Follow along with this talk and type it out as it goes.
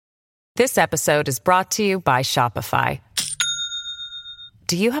This episode is brought to you by Shopify.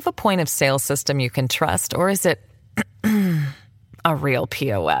 Do you have a point of sale system you can trust, or is it a real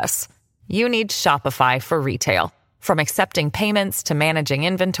POS? You need Shopify for retail. From accepting payments to managing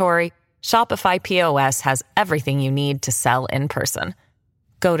inventory, Shopify POS has everything you need to sell in person.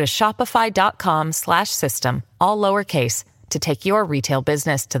 Go to shopify.com/system, all lowercase, to take your retail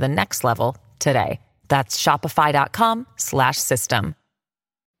business to the next level today. That's shopify.com/system.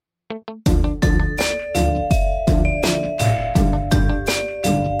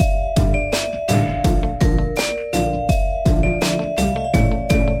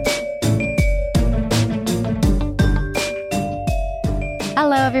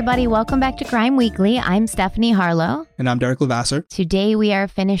 Hello, everybody. Welcome back to Crime Weekly. I'm Stephanie Harlow. And I'm Derek Levasseur. Today, we are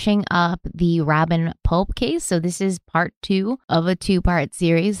finishing up the Robin Pope case. So this is part 2 of a 2-part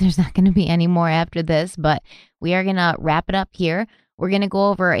series. There's not going to be any more after this, but we are going to wrap it up here. We're going to go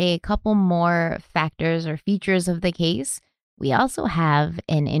over a couple more factors or features of the case. We also have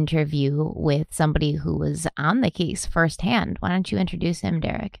an interview with somebody who was on the case firsthand. Why don't you introduce him,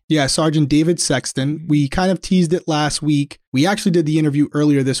 Derek? Yeah, Sergeant David Sexton. We kind of teased it last week. We actually did the interview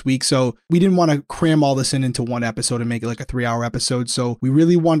earlier this week, so we didn't want to cram all this into one episode and make it like a 3-hour episode. So we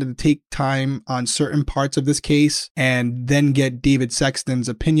really wanted to take time on certain parts of this case and then get David Sexton's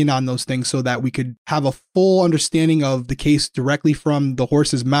opinion on those things so that we could have a full understanding of the case directly from the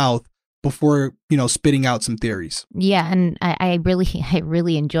horse's mouth before, spitting out some theories. Yeah, and I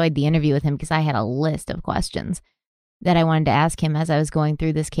really enjoyed the interview with him because I had a list of questions that I wanted to ask him as I was going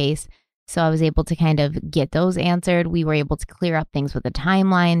through this case. So I was able to kind of get those answered. We were able to clear up things with the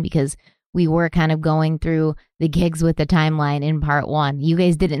timeline because we were kind of going through the gigs with the timeline in part 1. You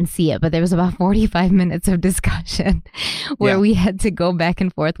guys didn't see it, but there was about 45 minutes of discussion where we had to go back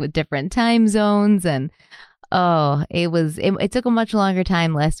and forth with different time zones. And it took a much longer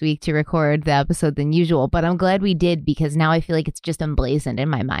time last week to record the episode than usual, but I'm glad we did because now I feel like it's just emblazoned in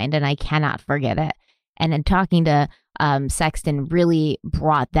my mind and I cannot forget it. And then talking to Sexton really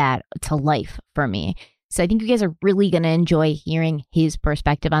brought that to life for me. So I think you guys are really going to enjoy hearing his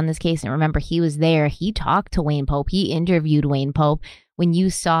perspective on this case. And remember, he was there. He talked to Wayne Pope. He interviewed Wayne Pope. When you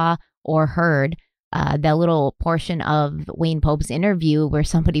saw or heard that little portion of Wayne Pope's interview where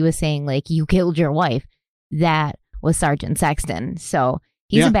somebody was saying, like, you killed your wife, that was Sergeant Sexton. So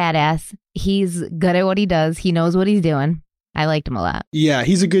he's a badass. He's good at what he does. He knows what he's doing. I liked him a lot. Yeah,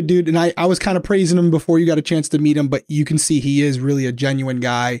 he's a good dude. And I was kind of praising him before you got a chance to meet him, but you can see he is really a genuine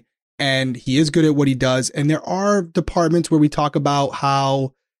guy and he is good at what he does. And there are departments where we talk about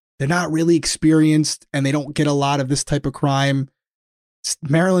how they're not really experienced and they don't get a lot of this type of crime.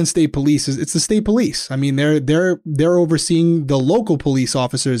 Maryland State Police it's the state police. I mean, they're overseeing the local police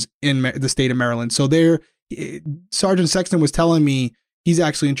officers in the state of Maryland. So Sergeant Sexton was telling me he's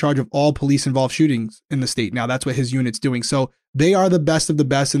actually in charge of all police involved shootings in the state. Now that's what his unit's doing. So they are the best of the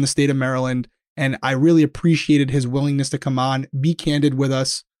best in the state of Maryland. And I really appreciated his willingness to come on, be candid with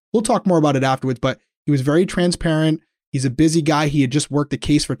us. We'll talk more about it afterwards, but he was very transparent. He's a busy guy. He had just worked the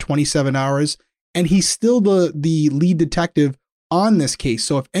case for 27 hours and he's still the lead detective on this case.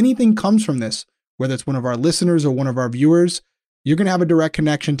 So if anything comes from this, whether it's one of our listeners or one of our viewers, you're going to have a direct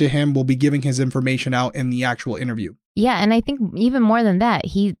connection to him. We'll be giving his information out in the actual interview. Yeah, and I think even more than that,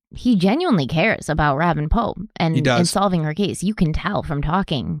 he genuinely cares about Robin Pope and solving her case. You can tell from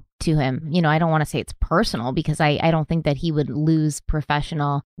talking to him. I don't want to say it's personal because I don't think that he would lose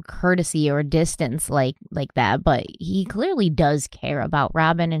professional courtesy or distance like that. But he clearly does care about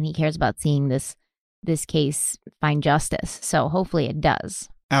Robin and he cares about seeing this case find justice. So hopefully it does.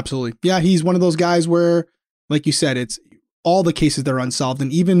 Absolutely. Yeah, he's one of those guys where, like you said, it's all the cases that are unsolved.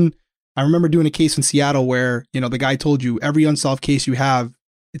 And even I remember doing a case in Seattle where, the guy told you every unsolved case you have,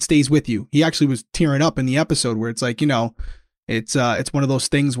 it stays with you. He actually was tearing up in the episode where it's like, it's one of those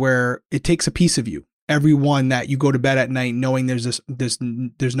things where it takes a piece of you. Every one that you go to bed at night knowing there's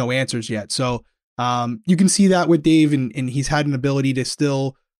no answers yet. So you can see that with Dave and he's had an ability to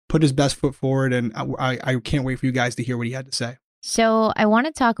still put his best foot forward. And I can't wait for you guys to hear what he had to say. So I want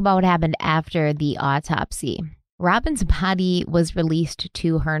to talk about what happened after the autopsy. Robin's body was released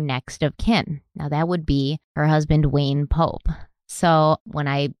to her next of kin. Now, that would be her husband, Wayne Pope. So when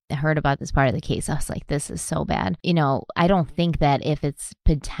I heard about this part of the case, I was like, this is so bad. I don't think that if it's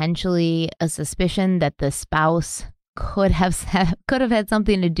potentially a suspicion that the spouse could have had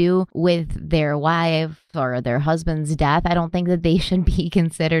something to do with their wife or their husband's death, I don't think that they should be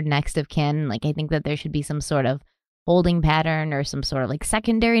considered next of kin. Like, I think that there should be some sort of holding pattern or some sort of like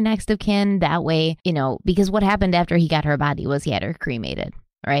secondary next of kin. That way, because what happened after he got her body was he had her cremated.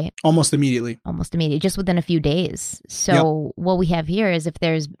 right? Almost immediately. Almost immediately, just within a few days. So what we have here is if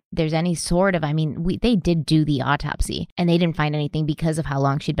there's any sort of, they did do the autopsy and they didn't find anything because of how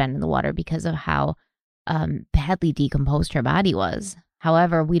long she'd been in the water, because of how badly decomposed her body was.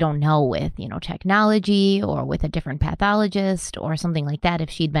 However, we don't know with, technology or with a different pathologist or something like that. If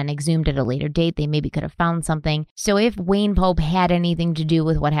she'd been exhumed at a later date, they maybe could have found something. So if Wayne Pope had anything to do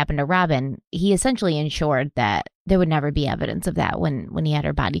with what happened to Robin, he essentially ensured that there would never be evidence of that when he had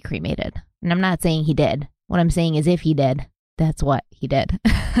her body cremated. And I'm not saying he did. What I'm saying is if he did, that's what he did.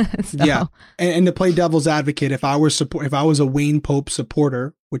 So. Yeah. And to play devil's advocate, if I was a Wayne Pope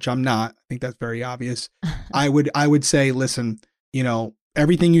supporter, which I'm not, I think that's very obvious, I would say, listen,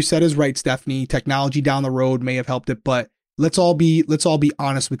 everything you said is right, Stephanie. Technology down the road may have helped it, but let's all be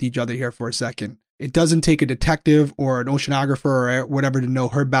honest with each other here for a second. It doesn't take a detective or an oceanographer or whatever to know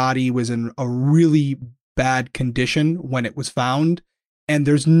her body was in a really bad condition when it was found. And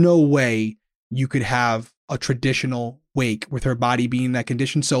there's no way you could have a traditional wake with her body being in that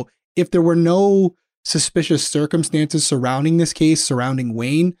condition. So if there were no suspicious circumstances surrounding this case, surrounding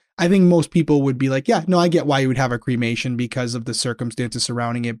Wayne, I think most people would be like, yeah, no, I get why you would have a cremation because of the circumstances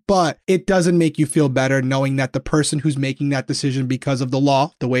surrounding it. But it doesn't make you feel better knowing that the person who's making that decision because of the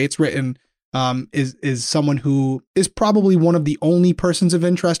law, the way it's written, is someone who is probably one of the only persons of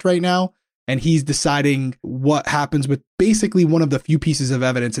interest right now. And he's deciding what happens with basically one of the few pieces of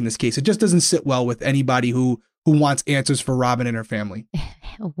evidence in this case. It just doesn't sit well with anybody who wants answers for Robin and her family.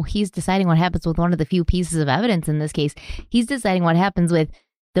 He's deciding what happens with one of the few pieces of evidence in this case. He's deciding what happens with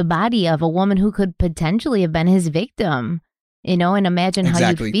the body of a woman who could potentially have been his victim, and imagine how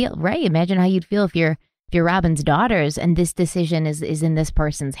you'd feel, right? Imagine how you'd feel if you're Robin's daughters and this decision is in this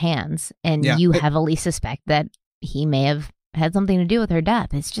person's hands and you heavily suspect that he may have had something to do with her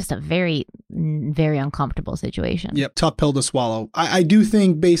death. It's just a very, very uncomfortable situation. Yep. Tough pill to swallow. I do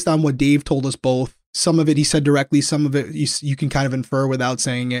think based on what Dave told us both, some of it he said directly, some of it you can kind of infer without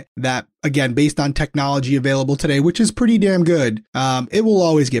saying it, that again, based on technology available today, which is pretty damn good, it will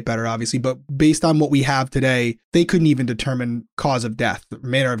always get better, obviously, but based on what we have today, they couldn't even determine cause of death,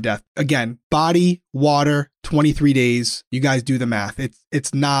 manner of death. Again, body, water, 23 days. You guys do the math.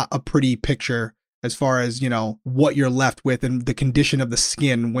 It's not a pretty picture as far as, what you're left with and the condition of the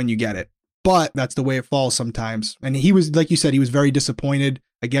skin when you get it. But that's the way it falls sometimes. And he was, like you said, he was very disappointed.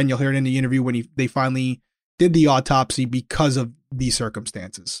 Again, you'll hear it in the interview when they finally did the autopsy because of these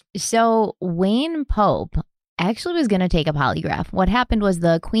circumstances. So Wayne Pope actually was going to take a polygraph. What happened was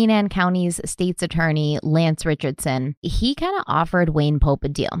the Queen Anne County's state's attorney, Lance Richardson, he kind of offered Wayne Pope a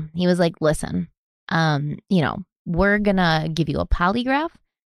deal. He was like, listen, we're going to give you a polygraph,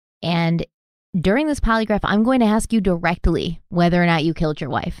 and during this polygraph, I'm going to ask you directly whether or not you killed your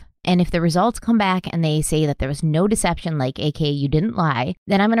wife. And if the results come back and they say that there was no deception, like aka you didn't lie,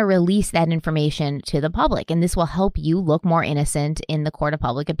 then I'm going to release that information to the public. And this will help you look more innocent in the court of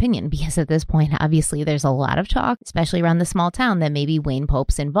public opinion. Because at this point, obviously, there's a lot of talk, especially around the small town, that maybe Wayne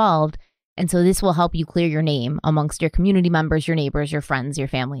Pope's involved. And so this will help you clear your name amongst your community members, your neighbors, your friends, your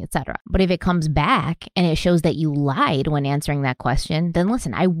family, etc. But if it comes back and it shows that you lied when answering that question, then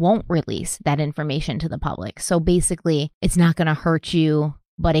listen, I won't release that information to the public. So basically, it's not going to hurt you,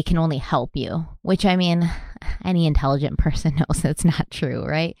 but it can only help you, which any intelligent person knows that's not true,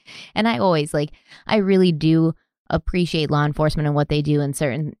 right? And I really do appreciate law enforcement and what they do in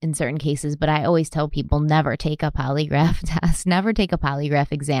certain cases, but I always tell people never take a polygraph test, never take a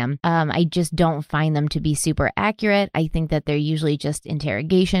polygraph exam. I just don't find them to be super accurate. I think that they're usually just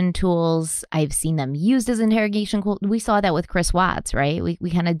interrogation tools. I've seen them used as interrogation tools. We saw that with Chris Watts, right? We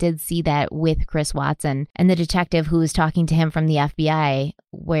kind of did see that with Chris Watson and the detective who was talking to him from the FBI,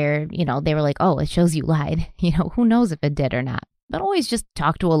 where, they were like, oh, it shows you lied. Who knows if it did or not. But always just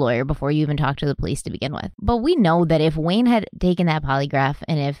talk to a lawyer before you even talk to the police to begin with. But we know that if Wayne had taken that polygraph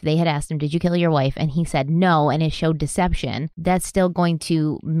and if they had asked him, did you kill your wife? And he said no, and it showed deception, that's still going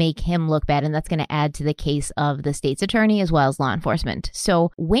to make him look bad. And that's going to add to the case of the state's attorney as well as law enforcement.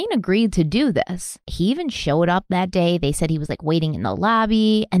 So Wayne agreed to do this. He even showed up that day. They said he was waiting in the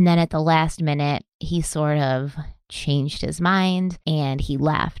lobby. And then at the last minute, he sort of changed his mind and he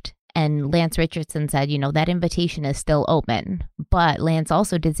left. And Lance Richardson said, that invitation is still open. But Lance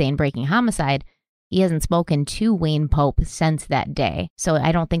also did say in Breaking Homicide, he hasn't spoken to Wayne Pope since that day. So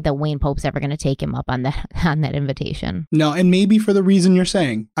I don't think that Wayne Pope's ever going to take him up on that invitation. No, and maybe for the reason you're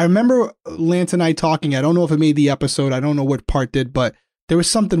saying. I remember Lance and I talking, I don't know if it made the episode, I don't know what part did, but there was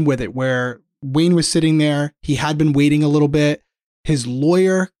something with it where Wayne was sitting there. He had been waiting a little bit. His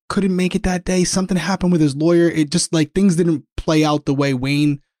lawyer couldn't make it that day. Something happened with his lawyer. It just things didn't play out the way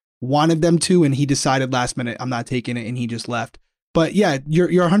Wayne wanted them to, and he decided last minute, I'm not taking it, and he just left. But yeah, you're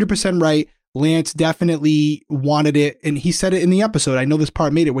 100% right. Lance definitely wanted it. And he said it in the episode. I know this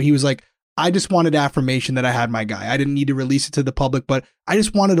part made it where he was like, I just wanted affirmation that I had my guy. I didn't need to release it to the public, but I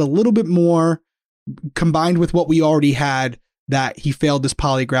just wanted a little bit more combined with what we already had, that he failed this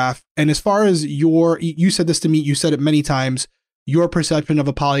polygraph. And as far as you said this to me, you said it many times, your perception of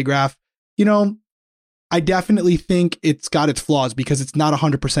a polygraph, I definitely think it's got its flaws because it's not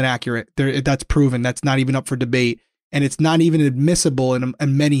 100% accurate. That's proven. That's not even up for debate. And it's not even admissible in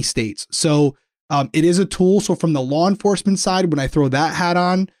many states. So it is a tool. So from the law enforcement side, when I throw that hat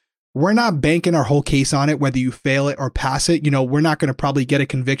on, we're not banking our whole case on it, whether you fail it or pass it. We're not going to probably get a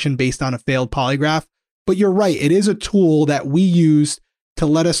conviction based on a failed polygraph. But you're right. It is a tool that we use to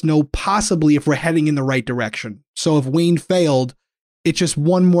let us know possibly if we're heading in the right direction. So if Wayne failed, it's just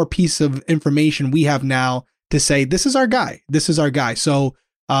one more piece of information we have now to say, this is our guy. This is our guy. So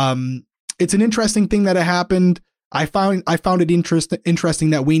it's an interesting thing that it happened. I found it interesting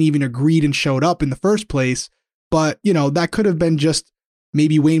that Wayne even agreed and showed up in the first place. But, that could have been just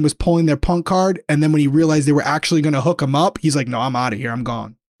maybe Wayne was pulling their punk card. And then when he realized they were actually going to hook him up, he's like, no, I'm out of here. I'm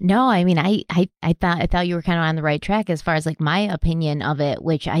gone. No, I mean, I thought you were kind of on the right track as far as like my opinion of it,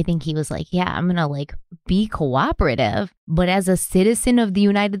 which I think he was like, yeah, I'm going to like be cooperative. But as a citizen of the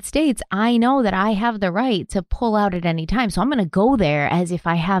United States, I know that I have the right to pull out at any time. So I'm going to go there as if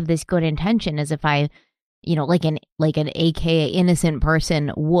I have this good intention, as if I, like an AKA innocent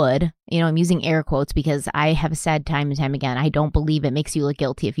person would. I'm using air quotes because I have said time and time again, I don't believe it makes you look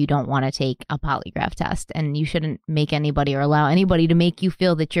guilty if you don't want to take a polygraph test. And you shouldn't make anybody or allow anybody to make you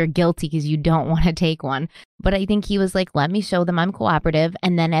feel that you're guilty because you don't want to take one. But I think he was like, let me show them I'm cooperative.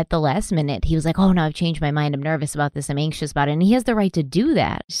 And then at the last minute, he was like, oh no, I've changed my mind. I'm nervous about this. I'm anxious about it. And he has the right to do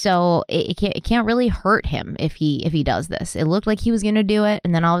that. So it can't really hurt him if he does this. It looked like he was going to do it.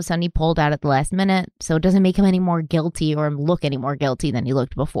 And then all of a sudden he pulled out at the last minute. So it doesn't make him any more guilty or look any more guilty than he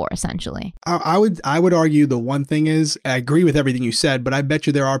looked before, essentially. I would argue the one thing is, I agree with everything you said, but I bet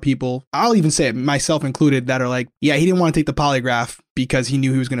you there are people, I'll even say it, myself included, that are like, yeah, he didn't want to take the polygraph because he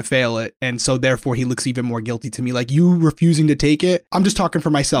knew he was going to fail it. And so therefore he looks even more guilty to me. Like, you refusing to take it. I'm just talking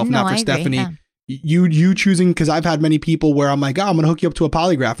for myself, not for Stephanie. Yeah. You choosing, because I've had many people where I'm like, oh, I'm going to hook you up to a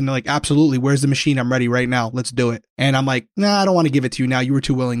polygraph. And they're like, absolutely. Where's the machine? I'm ready right now. Let's do it. And I'm like, nah, I don't want to give it to you now. You were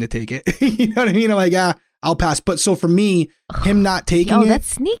too willing to take it. You know what I mean? I'm like, I'll pass. But so for me, him not taking it. That's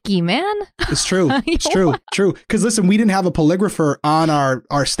sneaky, man. It's true. It's true. Because listen, we didn't have a polygrapher on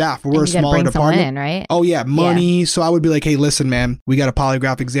our staff. We're a smaller department. In, right? Oh yeah, money. Yeah. So I would be like, hey, listen, man, we got a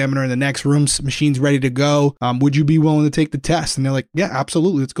polygraph examiner in the next room. Machine's ready to go. Would you be willing to take the test? And they're like, yeah,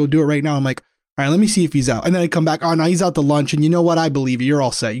 absolutely. Let's go do it right now. I'm like, all right, let me see if he's out. And then I come back. Oh no, he's out to lunch. And you know what? I believe you. You're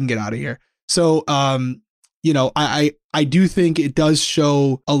all set. You can get out of here. So I do think it does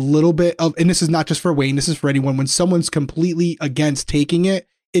show a little bit of, and this is not just for Wayne, this is for anyone, when someone's completely against taking it,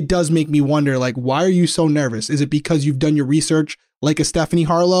 it does make me wonder, like, why are you so nervous? Is it because you've done your research like a Stephanie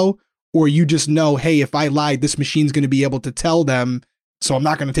Harlow, or you just know, hey, if I lied, this machine's going to be able to tell them, so I'm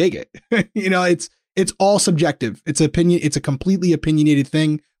not going to take it. It's all subjective. It's opinion. It's a completely opinionated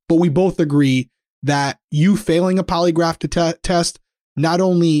thing, but we both agree that you failing a polygraph to test, not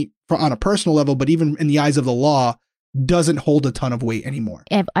only on a personal level, but even in the eyes of the law, doesn't hold a ton of weight anymore.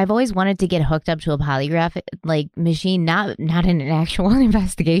 I've always wanted to get hooked up to a polygraph machine, not in an actual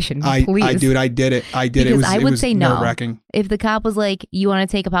investigation. Please. I did it. Because I would say no. Nerve-wracking. If the cop was like, you want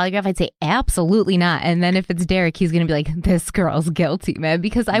to take a polygraph? I'd say absolutely not. And then if it's Derek, he's going to be like, this girl's guilty, man.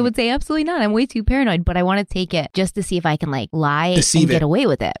 Because I would say absolutely not. I'm way too paranoid, but I want to take it just to see if I can lie and get away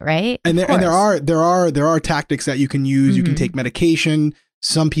with it, right? And there are tactics that you can use. Mm-hmm. You can take medication.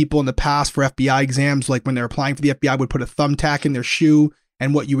 Some people in the past for FBI exams, like when they're applying for the FBI, would put a thumbtack in their shoe.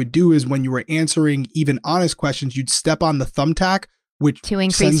 And what you would do is when you were answering even honest questions, you'd step on the thumbtack, which to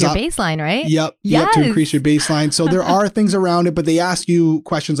increase your baseline, right? Yep. Yes. Yep. To increase your baseline. So there are things around it, but they ask you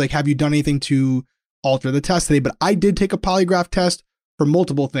questions like, have you done anything to alter the test today? But I did take a polygraph test for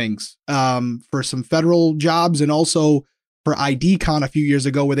multiple things, for some federal jobs and also for IDCon a few years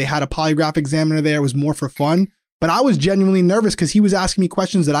ago where they had a polygraph examiner there. It was more for fun. But I was genuinely nervous because he was asking me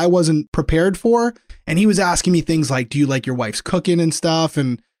questions that I wasn't prepared for. And he was asking me things like, do you like your wife's cooking and stuff?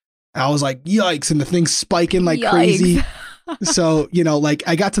 And I was like, yikes. And the thing's spiking like crazy. So,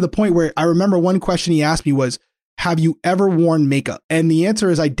 I got to the point where I remember one question he asked me was, have you ever worn makeup? And the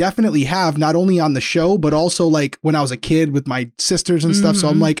answer is I definitely have, not only on the show, but also like when I was a kid with my sisters and stuff.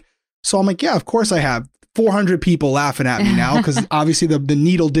 Mm-hmm. So I'm like, yeah, of course I have. 400 people laughing at me now because obviously the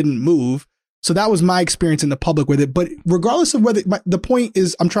needle didn't move. So that was my experience in the public with it. But regardless of whether the point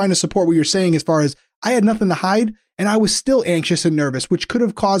is, I'm trying to support what you're saying as far as I had nothing to hide. And I was still anxious and nervous, which could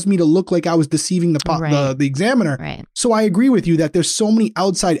have caused me to look like I was deceiving the examiner. Right. So I agree with you that there's so many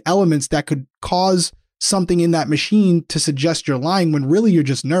outside elements that could cause something in that machine to suggest you're lying when really you're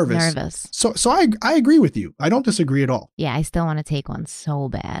just nervous. So I agree with you. I don't disagree at all. Yeah, I still want to take one so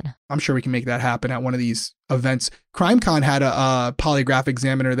bad. I'm sure we can make that happen at one of these events. CrimeCon had a polygraph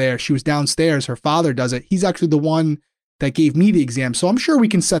examiner there. She was downstairs. Her father does it. He's actually the one that gave me the exam. So I'm sure we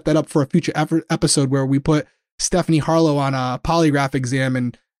can set that up for a future episode where we put Stephanie Harlow on a polygraph exam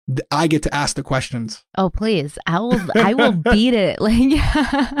and I get to ask the questions. Oh, please. I will beat it. Like,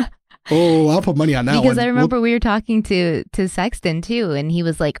 oh, I'll put money on that because one. I remember we were talking to Sexton too, and he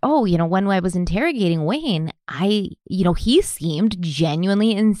was like, oh, when I was interrogating Wayne, he seemed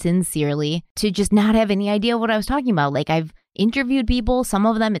genuinely and sincerely to just not have any idea what I was talking about. Like, I've interviewed people, some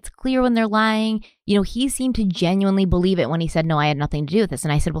of them, it's clear when they're lying. He seemed to genuinely believe it when he said, no, I had nothing to do with this.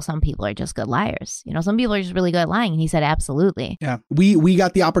 And I said, well, some people are just good liars. Some people are just really good at lying. And he said, absolutely. Yeah. We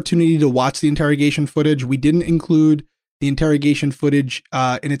got the opportunity to watch the interrogation footage. We didn't include the interrogation footage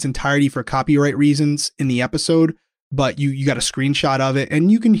in its entirety for copyright reasons in the episode, but you got a screenshot of it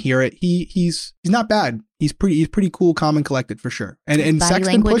and you can hear it. He's not bad. He's pretty cool, calm and collected for sure. And body Sexton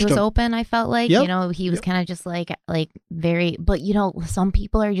language pushed was him. open. I felt like Yep. He was kind of just like very. But some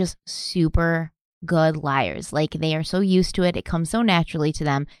people are just super good liars. Like, they are so used to it. It comes so naturally to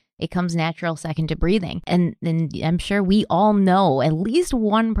them. It comes natural second to breathing. And I'm sure we all know at least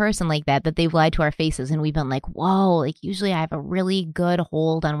one person like that they've lied to our faces. And we've been like, whoa, like usually I have a really good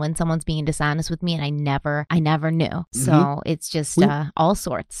hold on when someone's being dishonest with me. And I never knew. Mm-hmm. So it's just all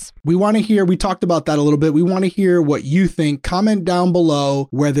sorts. We talked about that a little bit. We want to hear what you think. Comment down below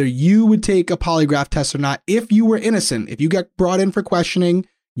whether you would take a polygraph test or not. If you were innocent, if you get brought in for questioning,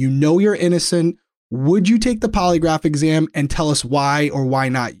 you're innocent. Would you take the polygraph exam and tell us why or why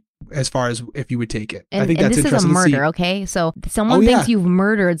not? As far as if you would take it. And, I think and that's this is a interesting murder, okay? So someone thinks you've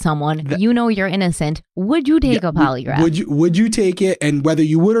murdered someone, you're innocent. Would you take a polygraph? Would you take it? And whether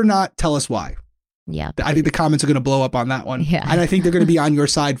you would or not, tell us why. Yeah. I think the comments are going to blow up on that one. Yeah. And I think they're going to be on your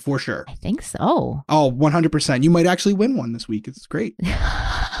side for sure. I think so. Oh, 100%. You might actually win one this week. It's great.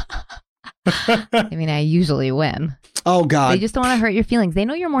 I mean, I usually win. Oh, God. They just don't want to hurt your feelings. They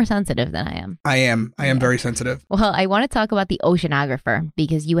know you're more sensitive than I am. I am very sensitive. Well, I want to talk about the oceanographer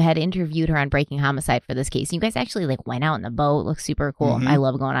because you had interviewed her on Breaking Homicide for this case. You guys actually went out in the boat. Looks super cool. Mm-hmm. I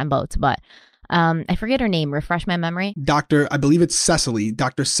love going on boats, but I forget her name. Refresh my memory. I believe it's Cecily.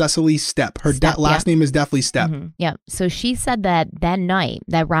 Dr. Cecily Stepp. Her last name is definitely Stepp. Mm-hmm. Yeah. So she said that night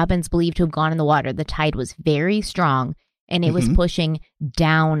that Robbins believed to have gone in the water, the tide was very strong. And it was pushing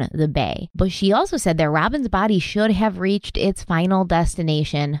down the bay. But she also said that Robin's body should have reached its final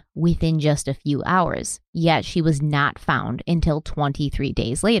destination within just a few hours. Yet she was not found until 23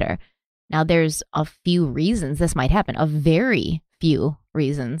 days later. Now, there's a few reasons this might happen. A very few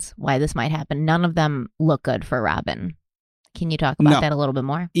reasons why this might happen. None of them look good for Robin. Can you talk about that a little bit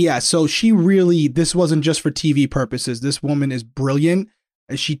more? Yeah. So this wasn't just for TV purposes. This woman is brilliant.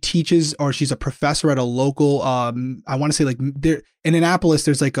 She teaches, or she's a professor at a local, I want to say there in Annapolis,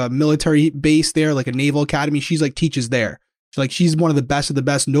 there's a military base there, a naval academy. She's teaches there. She's one of the best of the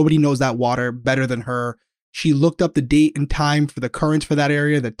best. Nobody knows that water better than her. She looked up the date and time for the currents for that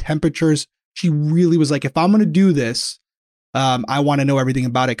area, the temperatures. She really was like, if I'm going to do this, I want to know everything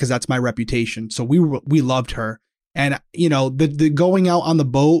about it because that's my reputation. So we loved her. And, the going out on the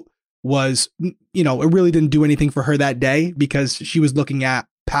boat was, it really didn't do anything for her that day because she was looking at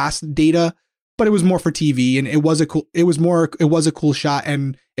past data, but it was more for TV and it was a cool shot.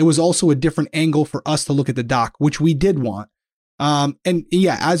 And it was also a different angle for us to look at the doc, which we did want. And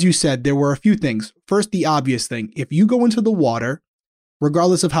yeah, as you said, there were a few things. First, the obvious thing, if you go into the water,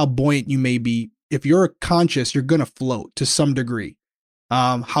 regardless of how buoyant you may be, if you're conscious, you're going to float to some degree.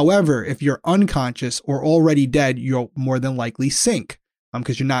 However, if you're unconscious or already dead, you'll more than likely sink.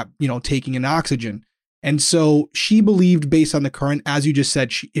 Because you're not, taking in oxygen. And so she believed based on the current, as you just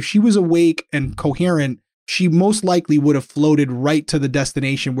said, if she was awake and coherent, she most likely would have floated right to the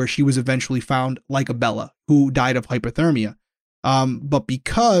destination where she was eventually found, like Abella, who died of hypothermia. But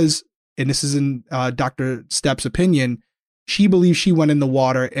because, and this is in Dr. Stepp's opinion, she believes she went in the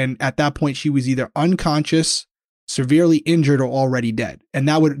water. And at that point, she was either unconscious, severely injured, or already dead. And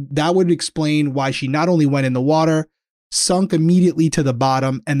that would explain why she not only went in the water, sunk immediately to the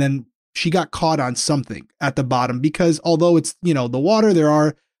bottom, and then she got caught on something at the bottom because although it's, the water, there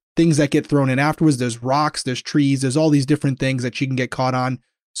are things that get thrown in afterwards. There's rocks, there's trees, there's all these different things that she can get caught on.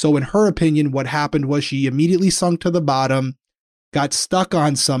 So in her opinion, what happened was she immediately sunk to the bottom, got stuck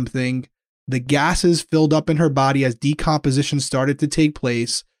on something. The gases filled up in her body as decomposition started to take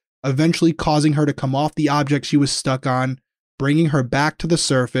place. eventually causing her to come off the object she was stuck on, bringing her back to the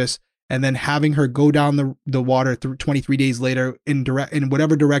surface, and then having her go down the water 23 days later in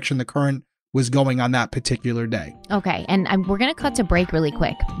whatever direction the current was going on that particular day. Okay, and we're going to cut to break really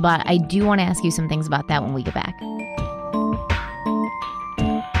quick, but I do want to ask you some things about that when we get back.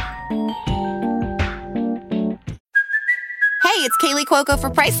 Hey, it's Kaylee Cuoco for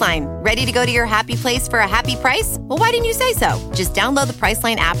Priceline. Ready to go to your happy place for a happy price? Well, why didn't you say so? Just download the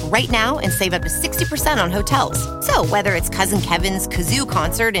Priceline app right now and save up to 60% on hotels. So whether it's Cousin Kevin's Kazoo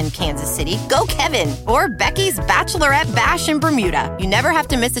Concert in Kansas City, go Kevin, or Becky's Bachelorette Bash in Bermuda, you never have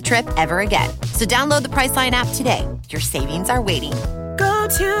to miss a trip ever again. So download the Priceline app today. Your savings are waiting. Go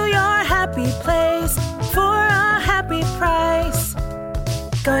to your happy place for a happy price.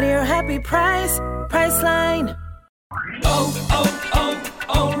 Go to your happy price, Priceline.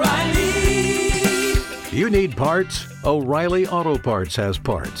 O'Reilly. You need parts? O'Reilly Auto Parts has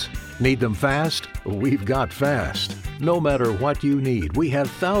parts. Need them fast? We've got fast. No matter what you need, we have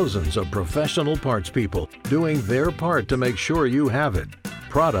thousands of professional parts people doing their part to make sure you have it.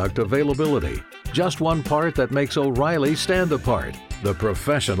 Product availability. Just one part that makes O'Reilly stand apart. The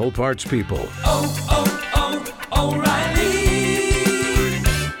professional parts people. O'Reilly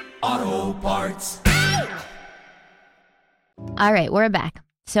Auto Parts. All right, we're back.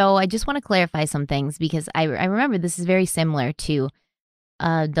 So I just want to clarify some things because I remember this is very similar to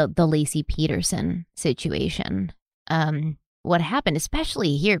the Laci Peterson situation. What happened,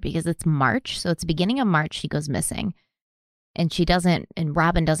 especially here, because it's March, so it's beginning of March, she goes missing. And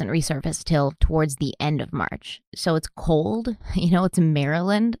Robin doesn't resurface till towards the end of March. So it's cold, it's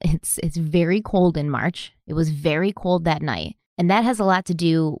Maryland. It's very cold in March. It was very cold that night. And that has a lot to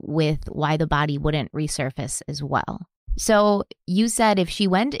do with why the body wouldn't resurface as well. So you said if she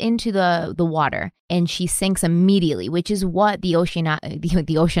went into the water and she sinks immediately, which is what the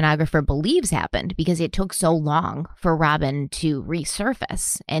oceanographer believes happened because it took so long for Robin to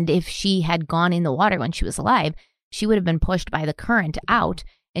resurface. And if she had gone in the water when she was alive, she would have been pushed by the current out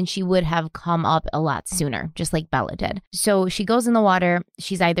and she would have come up a lot sooner, just like Bella did. So she goes in the water.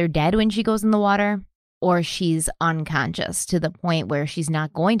 She's either dead when she goes in the water or she's unconscious to the point where she's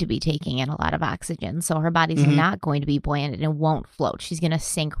not going to be taking in a lot of oxygen. So her body's not going to be buoyant and it won't float. She's going to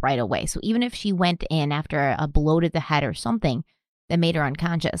sink right away. So even if she went in after a blow to the head or something that made her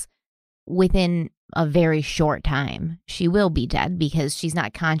unconscious, within a very short time, she will be dead because she's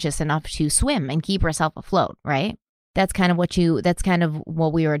not conscious enough to swim and keep herself afloat, right? That's kind of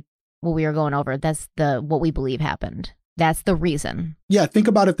what we were going over. That's what we believe happened. That's the reason. Yeah, think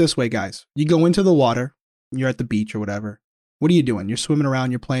about it this way, guys. You go into the water, you're at the beach or whatever. What are you doing? You're swimming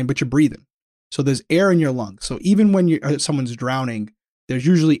around, you're playing, but you're breathing. So there's air in your lungs. So even when someone's drowning, there's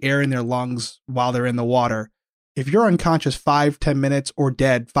usually air in their lungs while they're in the water. If you're unconscious 5-10 minutes or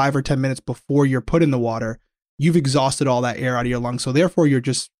dead 5 or 10 minutes before you're put in the water, you've exhausted all that air out of your lungs. So therefore, you're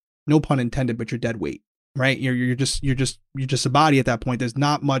just, no pun intended, but you're dead weight, right? You're just a body at that point. There's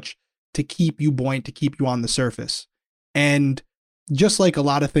not much to keep you buoyant, to keep you on the surface. And just like a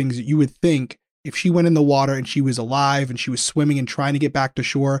lot of things, you would think if she went in the water and she was alive and she was swimming and trying to get back to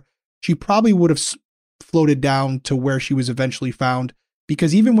shore, she probably would have floated down to where she was eventually found.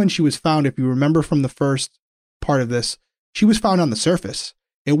 Because even when she was found, if you remember from the first part of this, she was found on the surface.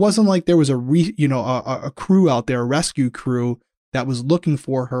 It wasn't like there was a crew out there, a rescue crew that was looking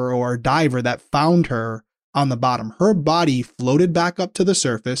for her or a diver that found her on the bottom. Her body floated back up to the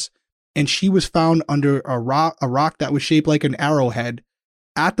surface. And she was found under a rock that was shaped like an arrowhead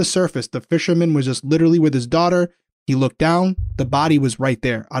at the surface. The fisherman was just literally with his daughter. He looked down. The body was right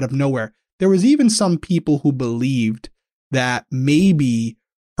there out of nowhere. There was even some people who believed that maybe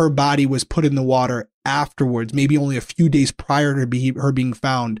her body was put in the water afterwards, maybe only a few days prior to her being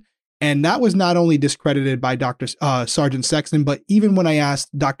found. And that was not only discredited by Sergeant Sexton, but even when I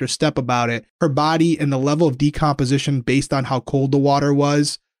asked Dr. Stepp about it, her body and the level of decomposition based on how cold the water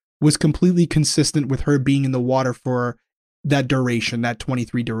was completely consistent with her being in the water for that duration, that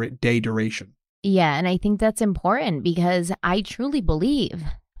 23-day duration. Yeah, and I think that's important because I truly believe,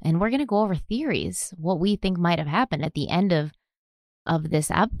 and we're going to go over theories, what we think might have happened at the end of this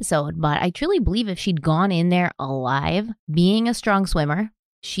episode, but I truly believe if she'd gone in there alive, being a strong swimmer,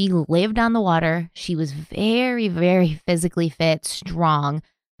 she lived on the water, she was very, very physically fit, strong,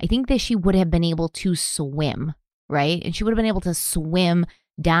 I think that she would have been able to swim, right? And she would have been able to swim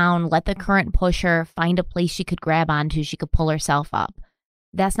down, let the current push her, find a place she could grab onto, she could pull herself up.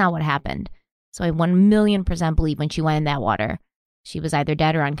 That's not what happened. So I 1,000,000% believe when she went in that water, she was either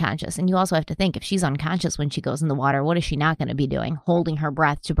dead or unconscious. And you also have to think, if she's unconscious when she goes in the water, what is she not going to be doing? Holding her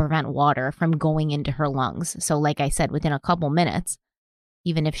breath to prevent water from going into her lungs. So like I said, within a couple minutes,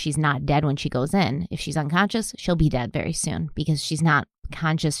 even if she's not dead when she goes in, if she's unconscious, she'll be dead very soon because she's not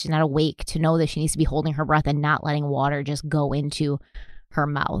conscious. She's not awake to know that she needs to be holding her breath and not letting water just go into her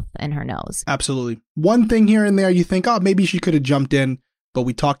mouth and her nose. Absolutely. One thing here and there, you think, oh, maybe she could have jumped in, but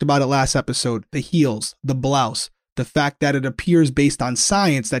we talked about it last episode. The heels, the blouse, the fact that it appears based on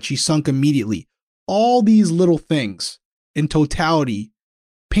science that she sunk immediately. All these little things in totality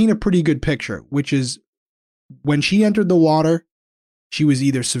paint a pretty good picture, which is when she entered the water, she was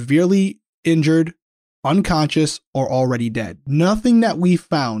either severely injured, unconscious, or already dead. Nothing that we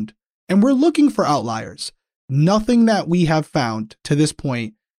found, and we're looking for outliers, nothing that we have found to this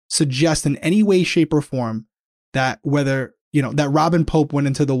point suggests in any way, shape, or form that whether, that Robin Pope went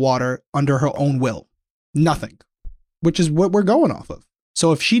into the water under her own will. Nothing, which is what we're going off of.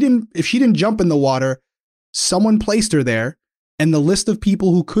 So if she didn't jump in the water, someone placed her there, and the list of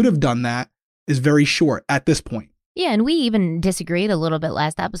people who could have done that is very short at this point. Yeah, and we even disagreed a little bit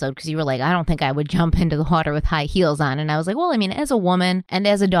last episode because you were like, I don't think I would jump into the water with high heels on. And I was like, well, I mean, as a woman and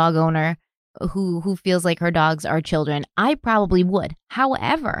as a dog owner who feels like her dogs are children, I probably would.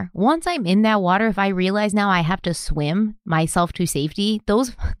 However, once I'm in that water, if I realize now I have to swim myself to safety,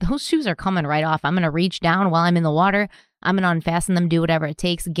 those shoes are coming right off. I'm going to reach down while I'm in the water. I'm going to unfasten them, do whatever it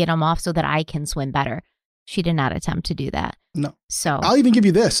takes, get them off so that I can swim better. She did not attempt to do that. No. So I'll even give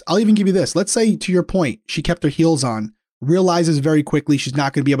you this. Let's say, to your point, she kept her heels on, realizes very quickly she's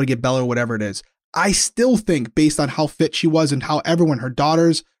not going to be able to get Bella or whatever it is. I still think, based on how fit she was and how everyone, her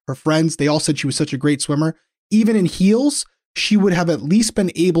daughters, her friends, they all said she was such a great swimmer. Even in heels, she would have at least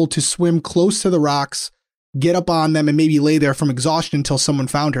been able to swim close to the rocks, get up on them, and maybe lay there from exhaustion until someone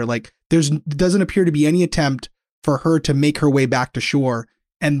found her. Like, doesn't appear to be any attempt for her to make her way back to shore.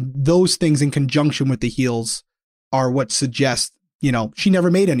 And those things in conjunction with the heels are what suggest, she never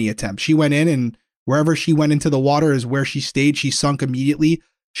made any attempt. She went in, and wherever she went into the water is where she stayed. She sunk immediately.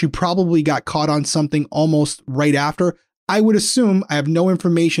 She probably got caught on something almost right after. I would assume, I have no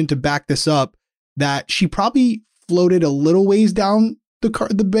information to back this up, that she probably floated a little ways down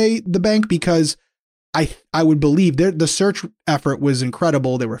the bank, because I would believe the search effort was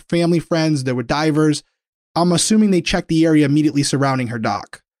incredible. There were family friends, there were divers. I'm assuming they checked the area immediately surrounding her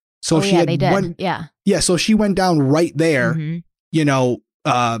dock. So if they did. So if she went down right there, they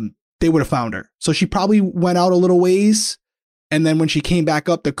would have found her. So she probably went out a little ways, and then when she came back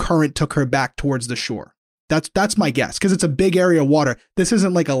up, the current took her back towards the shore. That's my guess, because it's a big area of water. This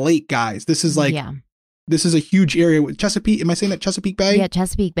isn't like a lake, guys. This is like This is a huge area with Chesapeake. Am I saying that Chesapeake Bay? Yeah,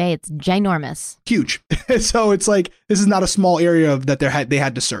 Chesapeake Bay. It's ginormous. Huge. So it's like, this is not a small area that they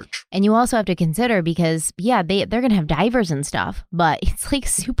had to search. And you also have to consider, because they're going to have divers and stuff, but it's like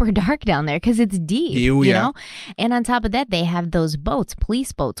super dark down there because it's deep, you know? And on top of that, they have those boats,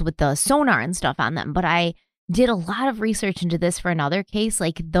 police boats with the sonar and stuff on them. But I did a lot of research into this for another case.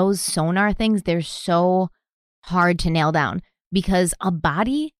 Like those sonar things, they're so hard to nail down because a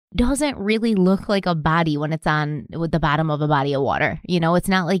body doesn't really look like a body when it's on with the bottom of a body of water. You know, it's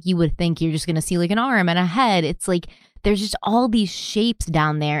not like you would think you're just going to see like an arm and a head. It's like there's just all these shapes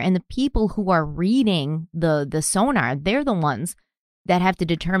down there. And the people who are reading the sonar, they're the ones that have to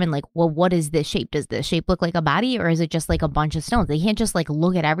determine like, well, what is this shape? Does this shape look like a body, or is it just like a bunch of stones? They can't just like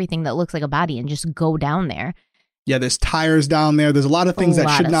look at everything that looks like a body and just go down there. Yeah, there's tires down there. There's a lot of things that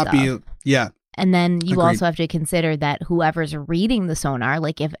should not be. Yeah. And then you Agreed. also have to consider that whoever's reading the sonar,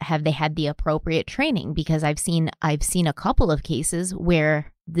 like have they had the appropriate training? Because I've seen a couple of cases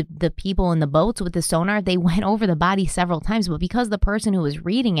where the people in the boats with the sonar, they went over the body several times, but because the person who was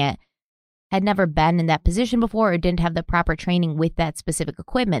reading it had never been in that position before or didn't have the proper training with that specific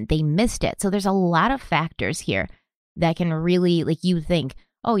equipment, they missed it. So there's a lot of factors here that can really, like, you think,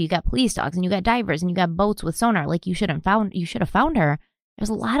 oh, you got police dogs and you got divers and you got boats with sonar, like you should have found her. There's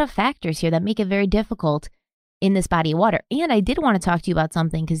a lot of factors here that make it very difficult in this body of water. And I did want to talk to you about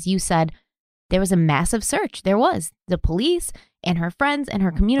something, because you said there was a massive search. There was. The police and her friends and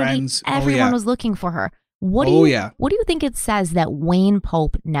her community, everyone was looking for her. What do you think it says that Wayne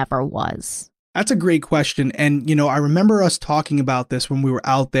Pope never was? That's a great question. And, you know, I remember us talking about this when we were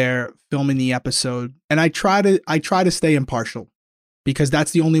out there filming the episode. And I try to stay impartial, because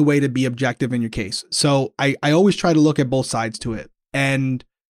that's the only way to be objective in your case. So I always try to look at both sides to it. And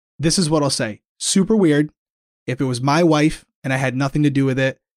this is what I'll say. Super weird. If it was my wife and I had nothing to do with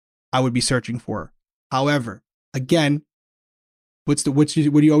it, I would be searching for her. However, again, what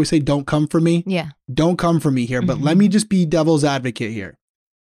do you always say? Don't come for me. Yeah. Don't come for me here. But let me just be devil's advocate here.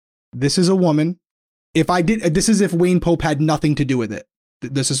 This is a woman. This is if Wayne Pope had nothing to do with it.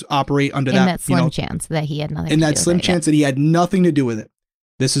 This is operate under that slim chance that he had nothing. In that slim chance that he had nothing to do with it.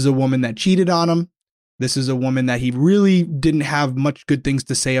 This is a woman that cheated on him, This is a woman that he really didn't have much good things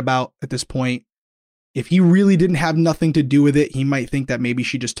to say about at this point. If he really didn't have nothing to do with it, he might think that maybe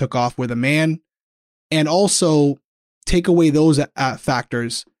she just took off with a man. And also take away those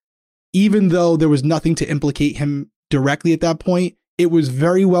factors. Even though there was nothing to implicate him directly at that point, it was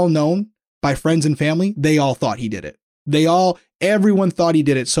very well known by friends and family. They all thought he did it. Everyone thought he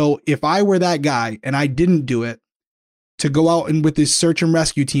did it. So if I were that guy and I didn't do it, to go out and with this search and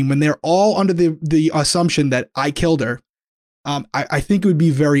rescue team when they're all under the assumption that I killed her, I think it would be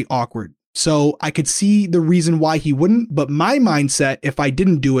very awkward. So I could see the reason why he wouldn't, but my mindset, if I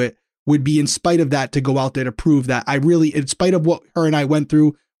didn't do it, would be in spite of that to go out there to prove that I really, in spite of what her and I went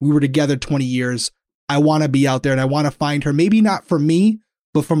through, we were together 20 years. I want to be out there and I want to find her, maybe not for me,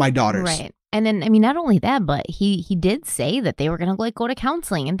 but for my daughters. Right. And then, I mean, not only that, but he did say that they were going to go to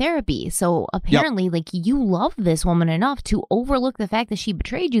counseling and therapy. So apparently, you love this woman enough to overlook the fact that she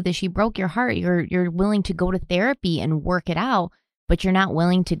betrayed you, that she broke your heart. You're willing to go to therapy and work it out, but you're not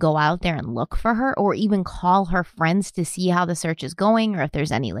willing to go out there and look for her or even call her friends to see how the search is going or if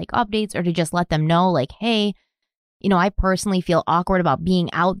there's any updates, or to just let them know hey, I personally feel awkward about being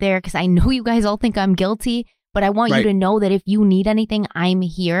out there because I know you guys all think I'm guilty. But I want you to know that if you need anything, I'm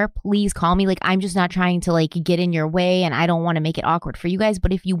here. Please call me. I'm just not trying to get in your way, and I don't want to make it awkward for you guys.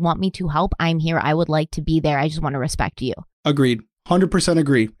 But if you want me to help, I'm here. I would like to be there. I just want to respect you. Agreed. 100%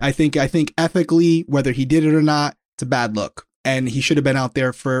 agree. I think ethically, whether he did it or not, it's a bad look. And he should have been out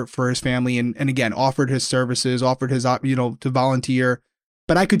there for his family and again, offered his services, offered his, to volunteer.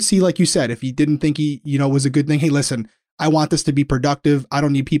 But I could see, like you said, if he didn't think he, was a good thing, hey, listen, I want this to be productive. I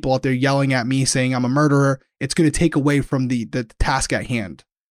don't need people out there yelling at me saying I'm a murderer. It's going to take away from the task at hand.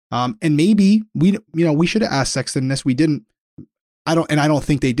 And maybe we should have asked Sexton this. We didn't. I don't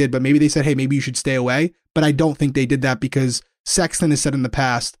think they did, but maybe they said, hey, maybe you should stay away. But I don't think they did that because Sexton has said in the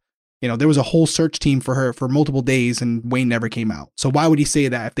past, there was a whole search team for her for multiple days and Wayne never came out. So why would he say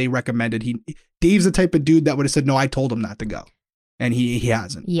that if they recommended Dave's the type of dude that would have said, no, I told him not to go. And he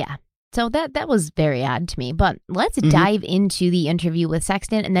hasn't. Yeah. So that was very odd to me. But let's dive into the interview with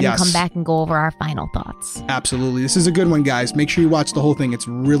Sexton and then come back and go over our final thoughts. Absolutely. This is a good one, guys. Make sure you watch the whole thing. It's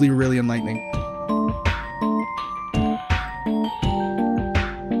really, really enlightening.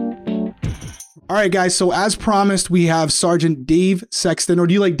 All right, guys. So as promised, we have Sergeant Dave Sexton. Or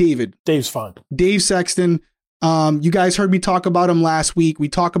do you like David? Dave's fine. Dave Sexton. You guys heard me talk about him last week. We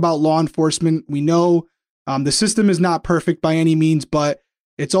talk about law enforcement. We know the system is not perfect by any means, but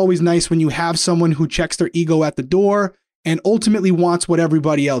it's always nice when you have someone who checks their ego at the door and ultimately wants what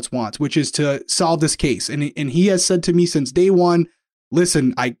everybody else wants, which is to solve this case. And he has said to me since day one,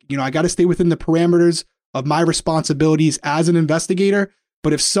 listen, I got to stay within the parameters of my responsibilities as an investigator.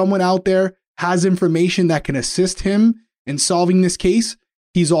 But if someone out there has information that can assist him in solving this case,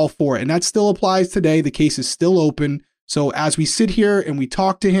 he's all for it. And that still applies today. The case is still open. So as we sit here and we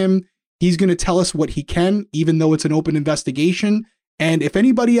talk to him, he's going to tell us what he can, even though it's an open investigation. And if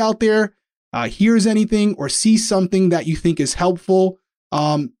anybody out there hears anything or sees something that you think is helpful,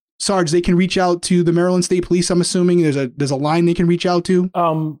 Sarge, they can reach out to the Maryland State Police. I'm assuming there's a line they can reach out to.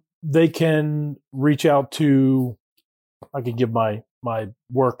 They can reach out to. I can give my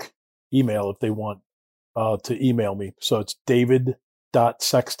work email if they want to email me. So it's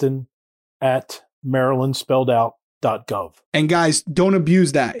david.sexton@maryland.gov. And guys, don't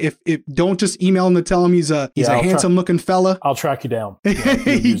abuse that. If don't just email him to tell him he's a handsome looking fella. I'll track you down.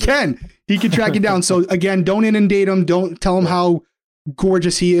 He can track you down. So again, don't inundate him. Don't tell him how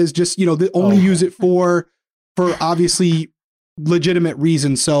gorgeous he is. Just, only use it for obviously legitimate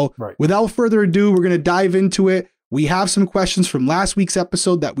reasons. So without further ado, we're going to dive into it. We have some questions from last week's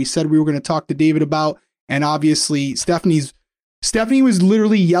episode that we said we were going to talk to David about. And obviously Stephanie was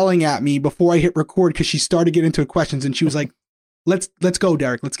literally yelling at me before I hit record because she started getting into questions and she was like, let's go,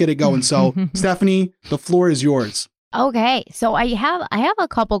 Derek. Let's get it going. So Stephanie, the floor is yours. Okay. So I have a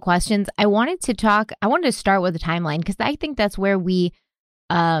couple questions. I wanted to start with the timeline because I think that's where we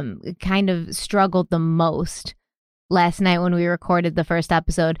kind of struggled the most last night when we recorded the first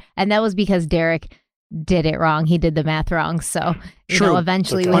episode. And that was because Derek did it wrong. He did the math wrong. So,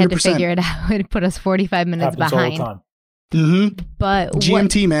 eventually we had to figure it out. It put us 45 minutes behind. All the time. Mm-hmm. But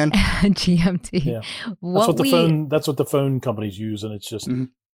GMT, man. GMT. Yeah. That's what the phone companies use, and it's just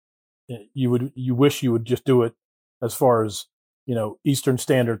you wish you would just do it as far as Eastern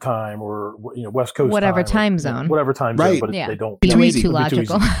Standard Time or West Coast whatever time zone, whatever time zone, but they don't. Be way easy. Too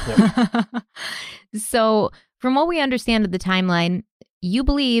logical. Yeah. So, from what we understand of the timeline, you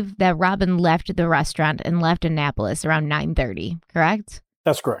believe that Robin left the restaurant and left Annapolis around 9:30, correct?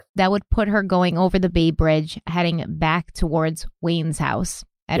 That's correct. That would put her going over the Bay Bridge, heading back towards Wayne's house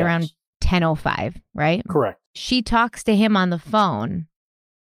at around 10:05, right? Correct. She talks to him on the phone.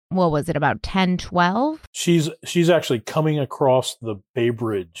 What was it, about 10:12? She's actually coming across the Bay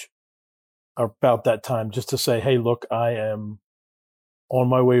Bridge about that time just to say, hey, look, I am on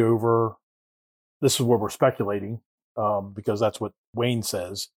my way over. This is what we're speculating, because that's what Wayne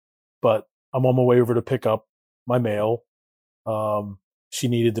says. But I'm on my way over to pick up my mail. She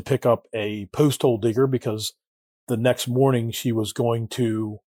needed to pick up a post hole digger because the next morning she was going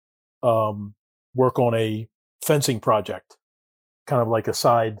to work on a fencing project, kind of like a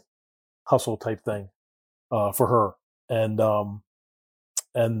side hustle type thing for her. And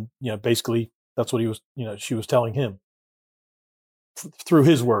basically that's what she was telling him through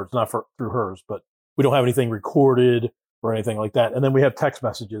his words, not through hers. But we don't have anything recorded or anything like that. And then we have text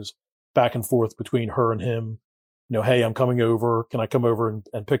messages back and forth between her and him. Hey, I'm coming over. Can I come over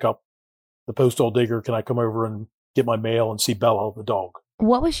and pick up the postal digger? Can I come over and get my mail and see Bella, the dog?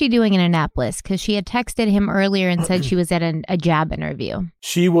 What was she doing in Annapolis? Because she had texted him earlier and said she was at a job interview.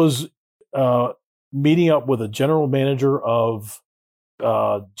 She was meeting up with a general manager of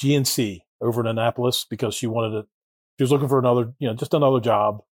GNC over in Annapolis because she was looking for another, just another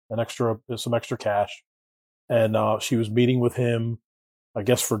job, some extra cash. And she was meeting with him, I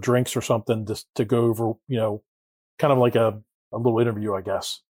guess, for drinks or something to go over, kind of like a little interview, I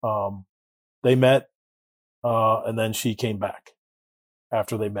guess. They met, and then she came back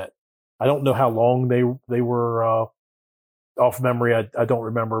after they met. I don't know how long they were off memory. I don't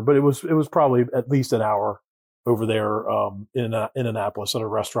remember, but it was probably at least an hour over there in Annapolis, at a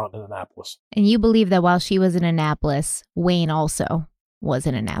restaurant in Annapolis. And you believe that while she was in Annapolis, Wayne also was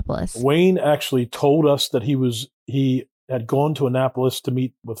in Annapolis? Wayne actually told us that he had gone to Annapolis to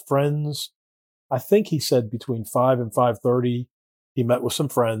meet with friends. I think he said between 5 and 5:30, he met with some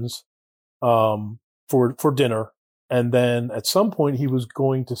friends for dinner. And then at some point he was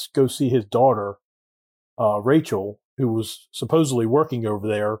going to go see his daughter, Rachel, who was supposedly working over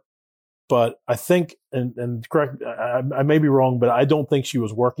there. But I think, and correct, I may be wrong, but I don't think she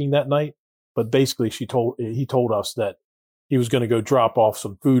was working that night. But basically he told us that he was going to go drop off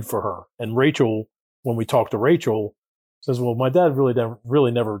some food for her. And Rachel, when we talked to Rachel, says, well, my dad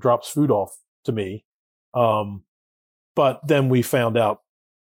really never drops food off to me. But then we found out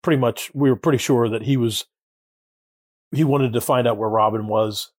we were pretty sure that he wanted to find out where Robin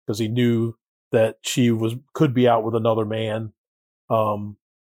was because he knew that she could be out with another man,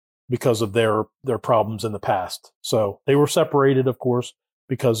 because of their problems in the past. So they were separated, of course,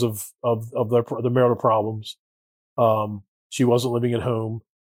 because of their marital problems. She wasn't living at home,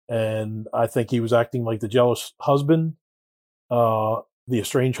 and I think he was acting like the jealous husband, the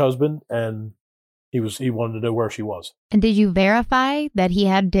estranged husband, and he wanted to know where she was. And did you verify that he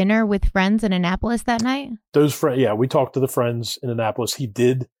had dinner with friends in Annapolis that night? Those friends, yeah, we talked to the friends in Annapolis. He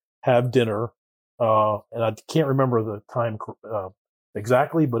did have dinner, and I can't remember the time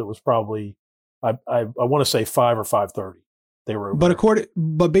exactly, but it was probably I want to say 5 or 5:30. They were over.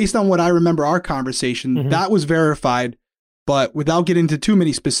 But based on what I remember our conversation, Mm-hmm. that was verified. But without getting into too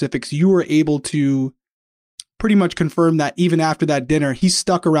many specifics, you were able to pretty much confirm that even after that dinner, he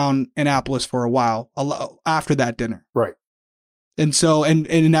stuck around Annapolis for a while after that dinner. Right. And so,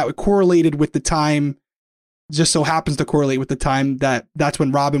 and that correlated with the time, just so happens to correlate with the time that's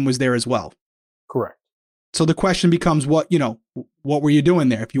when Robin was there as well. Correct. So the question becomes, what were you doing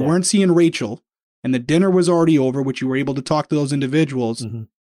there? If you weren't seeing Rachel and the dinner was already over, which you were able to talk to those individuals, mm-hmm.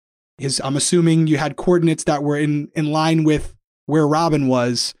 I'm assuming you had coordinates that were in line with where Robin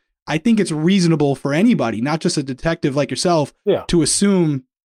was. I think it's reasonable for anybody, not just a detective like yourself, to assume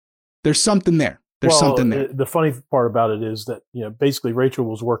there's something there. There's something there. The funny part about it is that, basically Rachel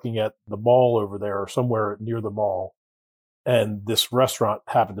was working at the mall over there or somewhere near the mall, and this restaurant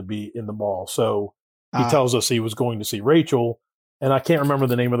happened to be in the mall. So he tells us he was going to see Rachel, and I can't remember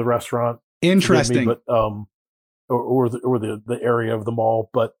the name of the restaurant. Interesting. Me, but or the area of the mall,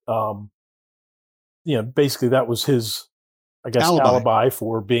 but basically that was his, I guess, alibi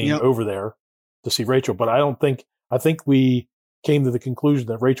for being over there to see Rachel. But I think we came to the conclusion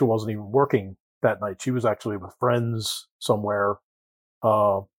that Rachel wasn't even working that night. She was actually with friends somewhere.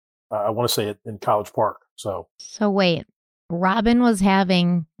 I want to say it in College Park. So wait, Robin was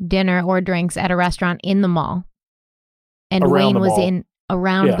having dinner or drinks at a restaurant in the mall, and Wayne was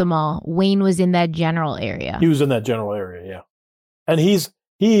around the mall. Wayne was in that general area. He was in that general area, yeah. And he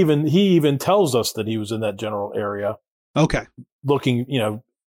even tells us that he was in that general area. Okay. Looking,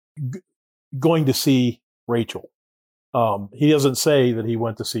 going to see Rachel. He doesn't say that he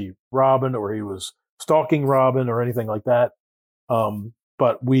went to see Robin or he was stalking Robin or anything like that.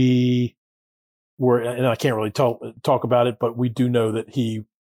 But we were, and I can't really talk about it, but we do know that he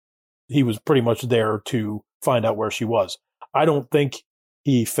he was pretty much there to find out where she was. I don't think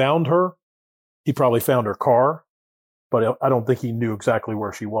he found her. He probably found her car, but I don't think he knew exactly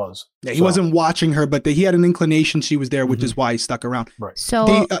where she was. Yeah, he wasn't watching her, but he had an inclination she was there, which is why he stuck around. Right.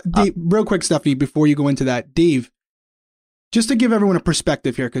 So, Dave, real quick, Stephanie, before you go into that, Dave, just to give everyone a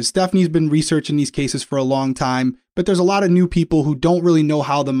perspective here, because Stephanie's been researching these cases for a long time, but there's a lot of new people who don't really know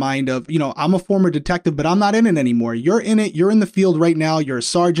how the mind of, I'm a former detective, but I'm not in it anymore. You're in it. You're in the field right now. You're a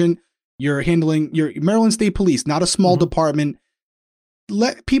sergeant. You're handling your Maryland State Police, not a small department.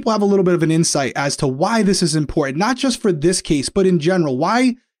 Let people have a little bit of an insight as to why this is important, not just for this case, but in general.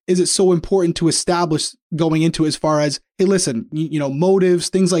 Why is it so important to establish going into as far as, hey, listen, motives,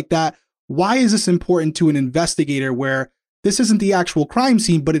 things like that. Why is this important to an investigator where this isn't the actual crime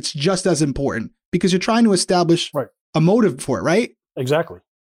scene, but it's just as important because you're trying to establish a motive for it, right? Exactly.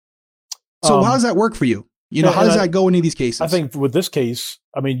 So how does that work for you? How does that go into these cases? I think with this case,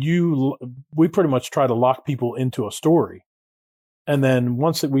 we pretty much try to lock people into a story. And then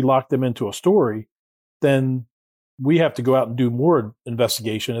once we lock them into a story, then we have to go out and do more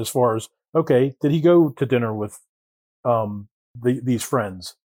investigation as far as, okay, did he go to dinner with these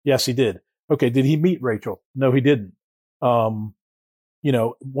friends? Yes, he did. Okay, did he meet Rachel? No, he didn't. Once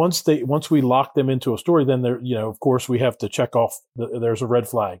we lock them into a story, then of course we have to check off there's a red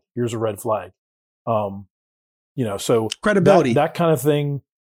flag. Here's a red flag. So credibility, that kind of thing.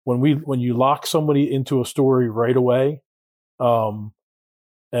 When you lock somebody into a story right away, and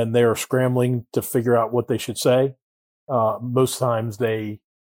they're scrambling to figure out what they should say, most times they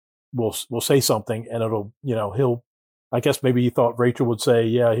will say something, and it'll, I guess maybe he thought Rachel would say,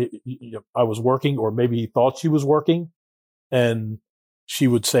 yeah, I was working, or maybe he thought she was working, and she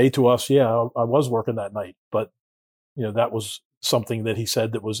would say to us, yeah, I was working that night. But, that was something that he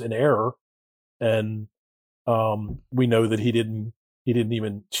said that was in error. And we know that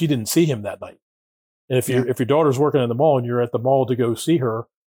she didn't see him that night. And if your daughter's working in the mall and you're at the mall to go see her,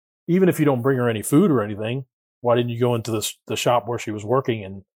 even if you don't bring her any food or anything, why didn't you go into the shop where she was working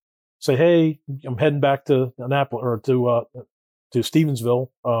and say, hey, I'm heading back to Annapolis or to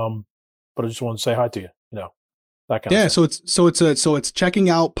Stevensville. But I just wanted to say hi to you, that kind of stuff. So it's checking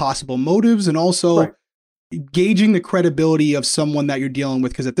out possible motives and also gauging the credibility of someone that you're dealing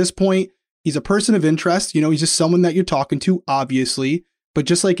with. Because at this point, he's a person of interest. He's just someone that you're talking to, obviously. But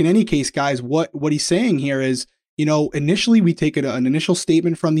just like in any case, guys, what he's saying here is, initially we take an initial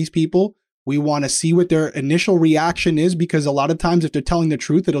statement from these people. We want to see what their initial reaction is, because a lot of times if they're telling the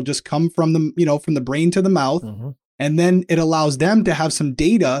truth, it'll just come from the, from the brain to the mouth. Mm-hmm. And then it allows them to have some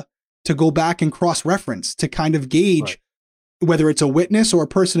data to go back and cross-reference to kind of gauge whether it's a witness or a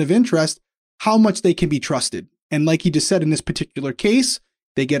person of interest, how much they can be trusted. And like he just said, in this particular case,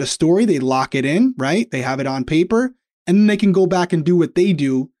 they get a story, they lock it in, right? They have it on paper, and then they can go back and do what they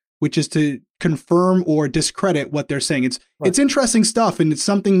do, which is to confirm or discredit what they're saying. It's interesting stuff. And it's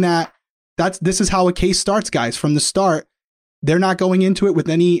something this is how a case starts, guys. From the start, they're not going into it with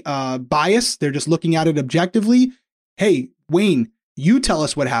any bias. They're just looking at it objectively. Hey, Wayne, you tell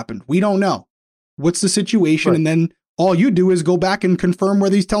us what happened. We don't know. What's the situation? Right. And then all you do is go back and confirm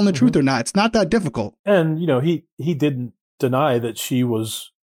whether he's telling the truth or not. It's not that difficult. And, he didn't deny that she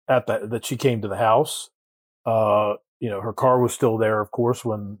was that she came to the house. Her car was still there, of course,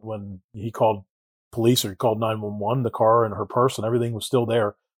 when he called police or he called 911, the car and her purse and everything was still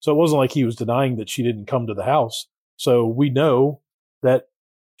there. So it wasn't like he was denying that she didn't come to the house. So we know that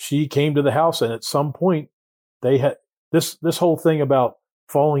she came to the house, and at some point they had this whole thing about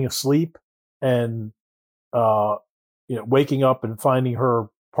falling asleep and, waking up and finding her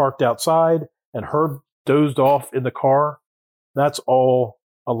parked outside and her dozed off in the car. That's all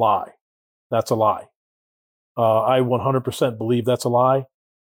a lie. That's a lie. I 100% believe that's a lie.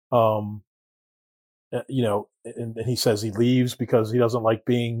 And he says he leaves because he doesn't like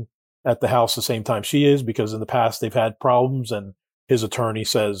being at the house the same time she is, because in the past they've had problems, and his attorney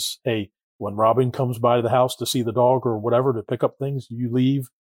says, hey, when Robin comes by the house to see the dog or whatever, to pick up things, you leave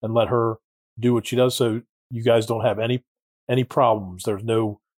and let her do what she does. So you guys don't have any problems. There's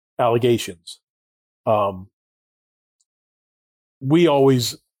no allegations.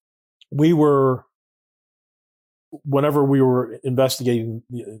 Whenever we were investigating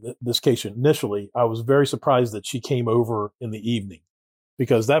this case initially, I was very surprised that she came over in the evening,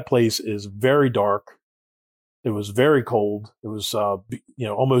 because that place is very dark. It was very cold. It was,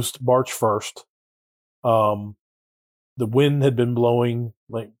 almost March 1st. The wind had been blowing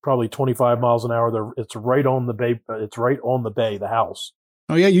like probably 25 miles an hour. It's right on the bay. It's right on the bay, the house.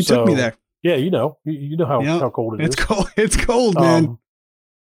 Oh yeah. You took me there. Yeah. You know how cold it is. It's cold. It's cold, man.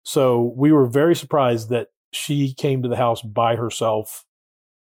 So we were very surprised that she came to the house by herself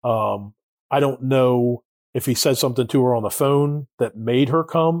I don't know if he said something to her on the phone that made her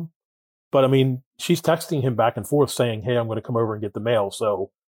come, but I mean, she's texting him back and forth saying, "Hey, I'm going to come over and get the mail."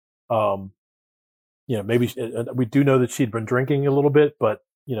 So, maybe we do know that she'd been drinking a little bit, but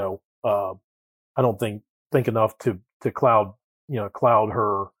I don't think enough to cloud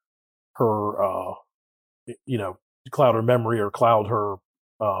her cloud her memory or cloud her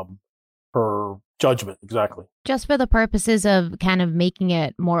judgment. Exactly. Just for the purposes of kind of making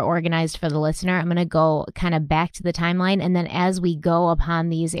it more organized for the listener, I'm going to go kind of back to the timeline. And then as we go upon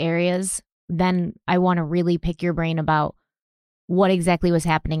these areas, then I want to really pick your brain about what exactly was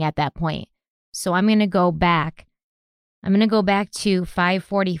happening at that point. So I'm going to go back. I'm going to go back to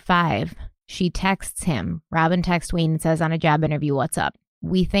 5:45. She texts him. Robin texts Wayne and says on a job interview, "What's up?"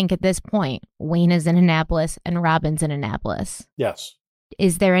 We think at this point, Wayne is in Annapolis and Robin's in Annapolis. Yes.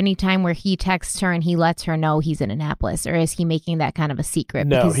 Is there any time where he texts her and he lets her know he's in Annapolis, or is he making that kind of a secret?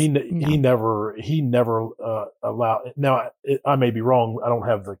 No, he never allowed. Now, I may be wrong. I don't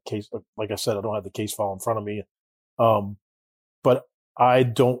have the case. Like I said, I don't have the case file in front of me. But I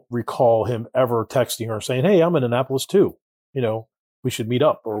don't recall him ever texting her saying, "Hey, I'm in Annapolis too. We should meet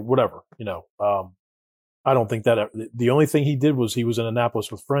up," or whatever. I don't think that the only thing he did was he was in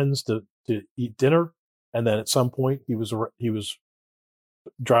Annapolis with friends to eat dinner, and then at some point he was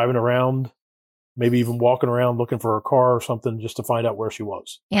driving around, maybe even walking around looking for her car or something just to find out where she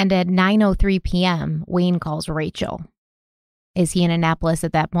was. And at 9:03 p.m., Wayne calls Rachel. Is he in Annapolis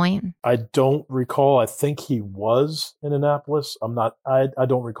at that point? I don't recall. I think he was in Annapolis. I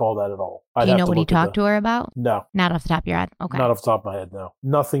don't recall that at all. Do you know what he talked to her about? No. Not off the top of your head? Okay. Not off the top of my head, no.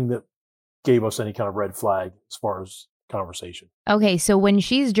 Nothing that gave us any kind of red flag as far as conversation. Okay, so when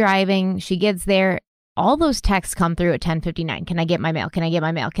she's driving, she gets there. All those texts come through at 10:59. Can I get my mail? Can I get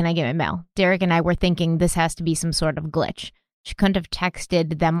my mail? Can I get my mail? Derek and I were thinking this has to be some sort of glitch. She couldn't have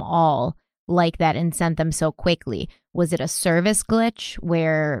texted them all like that and sent them so quickly. Was it a service glitch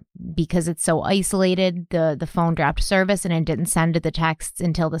where because it's so isolated, the phone dropped service and it didn't send the texts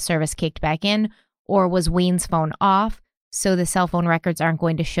until the service kicked back in? Or was Wayne's phone off, so the cell phone records aren't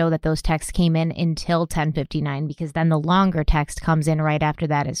going to show that those texts came in until 10:59, because then the longer text comes in right after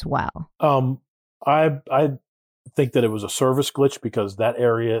that as well? I think that it was a service glitch because that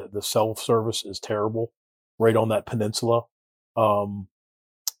area, the cell service is terrible right on that peninsula.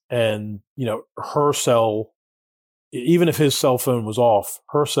 And, her cell, even if his cell phone was off,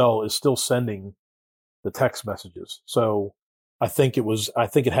 her cell is still sending the text messages. So I think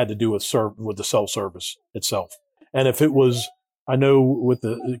it had to do with the cell service itself. And if it was, I know with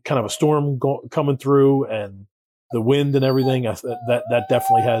the kind of a storm coming through and the wind and everything, that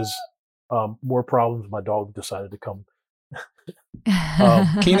definitely has more problems. My dog decided to come.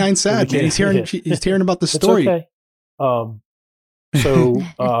 Canine sad, man. He's hearing about the story. It's okay. So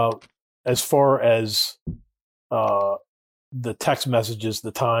as far as the text messages,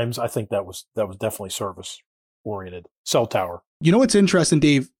 the times, I think that was definitely service oriented. Cell tower. You know what's interesting,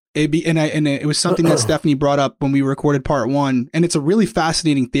 Dave? It was something that Stephanie brought up when we recorded part 1, and it's a really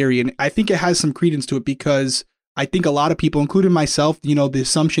fascinating theory, and I think it has some credence to it because I think a lot of people, including myself, the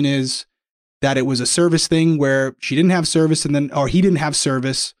assumption is that it was a service thing where she didn't have service or he didn't have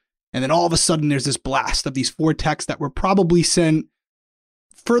service. And then all of a sudden there's this blast of these 4 texts that were probably sent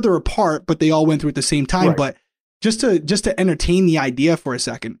further apart, but they all went through at the same time. Right. But just to entertain the idea for a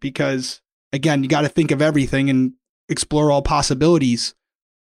second, because again, you got to think of everything and explore all possibilities.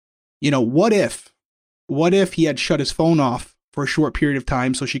 What if he had shut his phone off for a short period of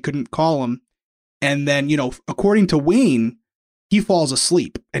time so she couldn't call him? And then, according to Wayne, he falls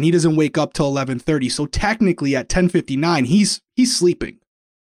asleep and he doesn't wake up till 11:30. So technically at 10:59, he's sleeping.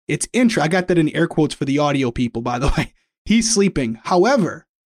 It's I got that in air quotes for the audio people, by the way. He's sleeping. However,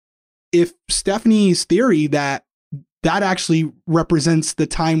 if Stephanie's theory that actually represents the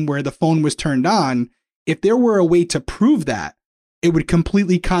time where the phone was turned on, if there were a way to prove that, it would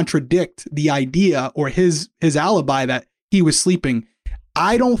completely contradict the idea or his alibi that he was sleeping.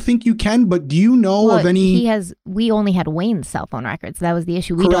 I don't think you can, but do you know of any? We only had Wayne's cell phone records. That was the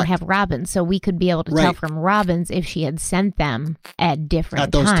issue. We don't have Robin's, so we could be able to tell from Robin's if she had sent them at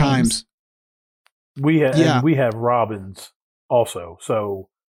different those times. We have Robin's also, so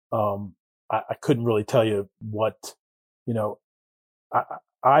I couldn't really tell you what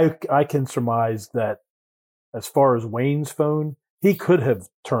I can surmise that as far as Wayne's phone, he could have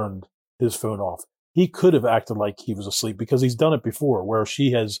turned his phone off. He could have acted like he was asleep because he's done it before where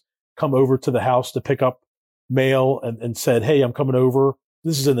she has come over to the house to pick up mail and said, "Hey, I'm coming over."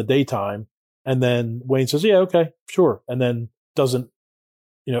 This is in the daytime. And then Wayne says, "Yeah, okay, sure." And then doesn't,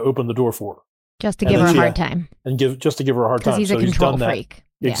 open the door for her. Just to give her a hard time. And just to give her a hard time. Because he's a control freak.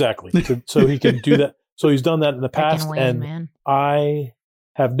 Exactly. So he can do that. So he's done that in the past, Wayne, and man. I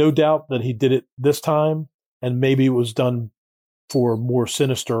have no doubt that he did it this time, and maybe it was done for more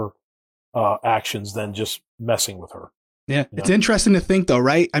sinister actions than just messing with her. Yeah. It's interesting to think though,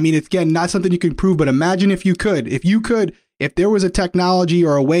 right? I mean, it's again, not something you can prove, but imagine if there was a technology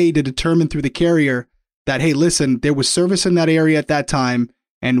or a way to determine through the carrier that, hey, listen, there was service in that area at that time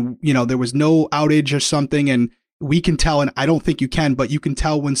and, there was no outage or something. And we can tell, and I don't think you can, but you can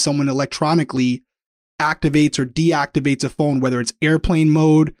tell when someone electronically activates or deactivates a phone, whether it's airplane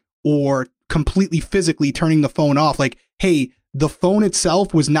mode or completely physically turning the phone off. Like, hey, the phone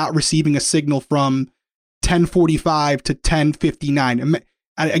itself was not receiving a signal from 10:45 to 10:59.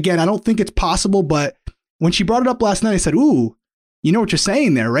 Again, I don't think it's possible, but when she brought it up last night, I said, ooh, you know what you're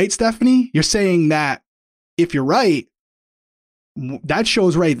saying there, right, Stephanie? You're saying that if you're right, that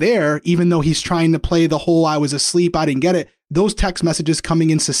shows right there, even though he's trying to play the whole I was asleep, I didn't get it. Those text messages coming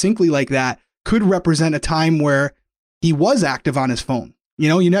in succinctly like that could represent a time where he was active on his phone.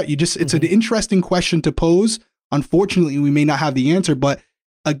 It's an interesting question to pose. Unfortunately, we may not have the answer, but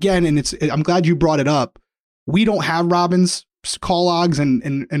again, I'm glad you brought it up. We don't have Robin's call logs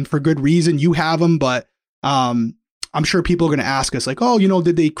and for good reason. You have them, but I'm sure people are going to ask us like, oh,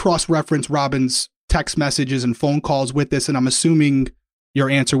 did they cross-reference Robin's text messages and phone calls with this? And I'm assuming your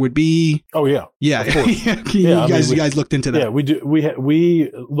answer would be, oh yeah, yeah, you guys looked into that. Yeah, we do.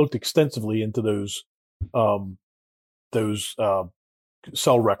 We looked extensively into those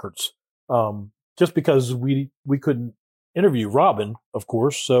cell records, just because we couldn't interview Robin, of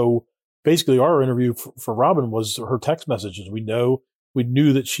course. So basically, our interview for Robin was her text messages. We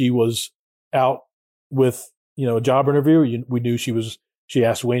knew that she was out with a job interview. We knew she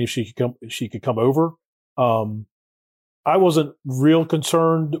asked Wayne if she could come over. I wasn't real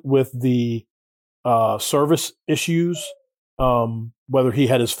concerned with the service issues, whether he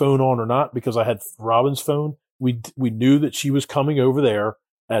had his phone on or not, because I had Robin's phone. We knew that she was coming over there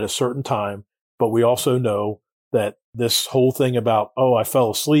at a certain time, but we also know that this whole thing about, oh, I fell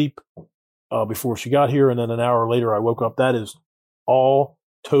asleep before she got here, and then an hour later I woke up, that is all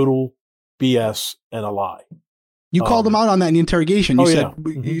total BS and a lie. You called them out on that in the interrogation. You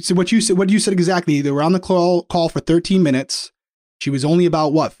said, what you said exactly. They were on the call for 13 minutes. She was only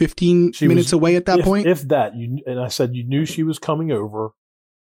about 15 minutes away at that point? If that, and I said, you knew she was coming over.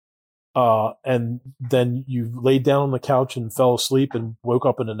 And then you laid down on the couch and fell asleep and woke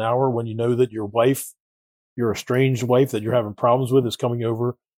up in an hour when you know that your estranged wife that you're having problems with is coming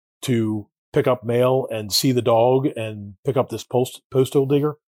over to pick up mail and see the dog and pick up this postal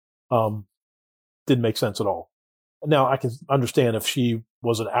digger. Didn't make sense at all. Now, I can understand if she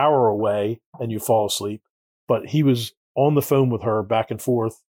was an hour away and you fall asleep, but he was on the phone with her back and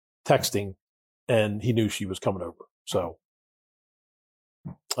forth texting, and he knew she was coming over. So,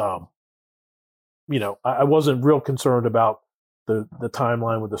 I wasn't real concerned about the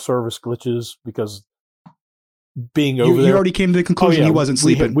timeline with the service glitches, because being over there. You already came to the conclusion he wasn't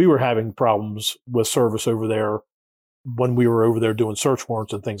sleeping. We were having problems with service over there when we were over there doing search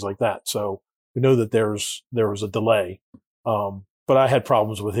warrants and things like that. So we know that there was a delay. But I had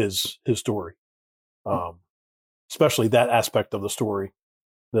problems with his story. Especially that aspect of the story.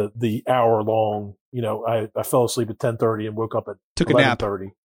 The hour long, I fell asleep at 10:30 and woke up at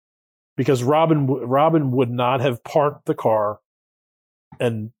 11:30. Because Robin would not have parked the car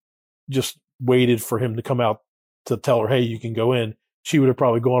and just waited for him to come out to tell her, hey, you can go in. She would have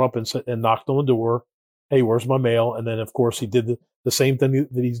probably gone up and knocked on the door. Hey, where's my mail? And then, of course, he did the same thing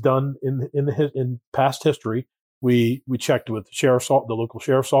that he's done in past history. We checked with the local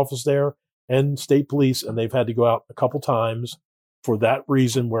sheriff's office there and state police, and they've had to go out a couple times for that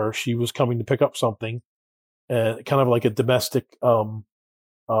reason, where she was coming to pick up something, and kind of like a domestic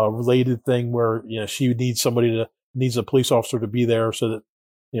related thing where she needs a police officer to be there so that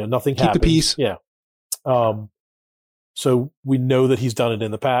nothing happens. Keep the peace. Yeah. So we know that he's done it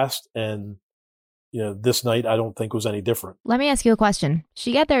in the past, and this night I don't think was any different. Let me ask you a question.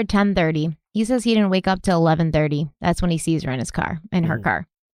 She got there at 10:30. He says he didn't wake up till 11:30. That's when he sees her in her car.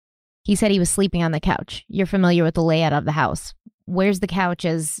 He said he was sleeping on the couch. You're familiar with the layout of the house. Where's the couch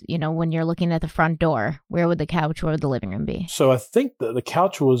when you're looking at the front door? Where would the couch or the living room be? So I think the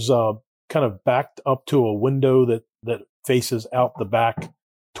couch was kind of backed up to a window that faces out the back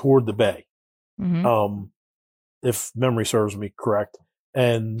toward the bay. Mm-hmm. If memory serves me correct.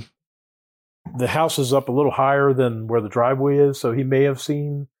 And the house is up a little higher than where the driveway is, so he may have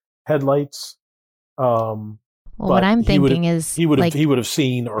seen headlights. What I'm thinking is he would have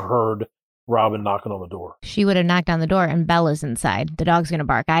seen or heard Robin knocking on the door. She would have knocked on the door and Bella's inside. The dog's going to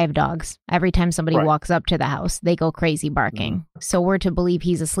bark. I have dogs. Every time somebody Right. walks up to the house, they go crazy barking. So we're to believe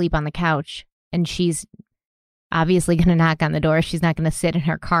he's asleep on the couch and she's obviously going to knock on the door. She's not going to sit in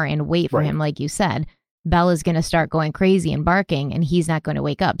her car and wait for Right. him, like you said. Bella's going to start going crazy and barking and he's not going to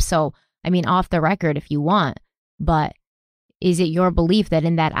wake up. So, I mean, off the record if you want, but is it your belief that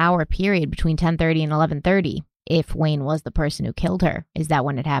in that hour period between 10:30 and 11:30, if Wayne was the person who killed her, is that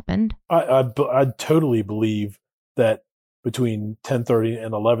when it happened? I totally believe that between 10:30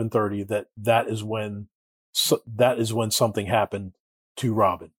 and 11:30 that is when something happened to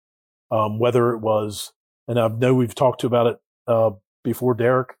Robin. Whether it was, and I know we've talked about it before,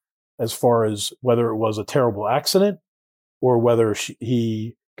 Derek, as far as whether it was a terrible accident or whether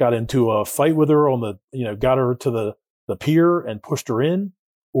he got into a fight with her on got her to the pier and pushed her in,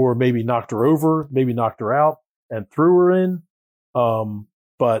 or maybe knocked her over, maybe knocked her out and threw her in.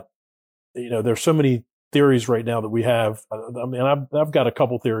 But there's so many theories right now that we have. I mean, I've got a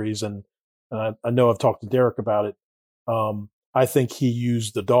couple theories, and I know I've talked to Derek about it. I think he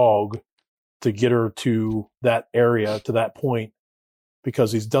used the dog to get her to that area, to that point,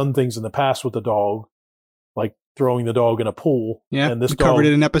 because he's done things in the past with the dog, like throwing the dog in a pool. Yeah, and this we dog, covered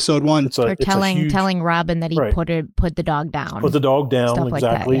it in episode 1. Or telling Robin that he Right. put the dog down. Put the dog down, Stuff like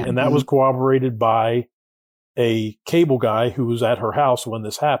that, exactly. yeah. And that was corroborated by a cable guy who was at her house when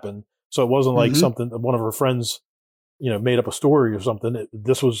this happened. So it wasn't like something that one of her friends, made up a story or something.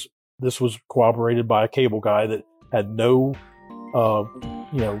 This was corroborated by a cable guy that had no,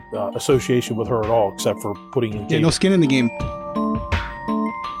 association with her at all, except for putting in Yeah, cable. no skin in the game.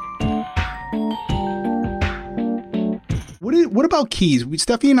 What about Keys?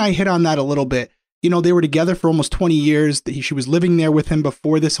 Stephanie and I hit on that a little bit. They were together for almost 20 years. She was living there with him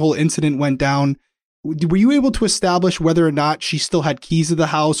before this whole incident went down. Were you able to establish whether or not she still had keys to the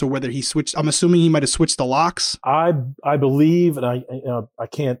house or whether he switched? I'm assuming he might have switched the locks. I believe, and I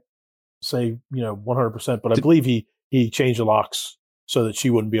can't say 100%, but I believe he changed the locks so that she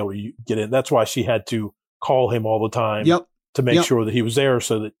wouldn't be able to get in. That's why she had to call him all the time to make sure that he was there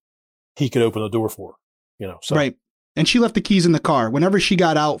so that he could open the door for her. So. Right. And she left the keys in the car. Whenever she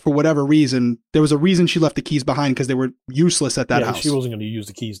got out for whatever reason, there was a reason she left the keys behind because they were useless at that house. She wasn't going to use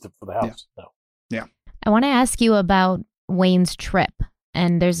the keys for the house. No. Yeah. I want to ask you about Wayne's trip.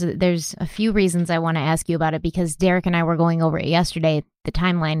 And there's a few reasons I want to ask you about it because Derek and I were going over it yesterday. The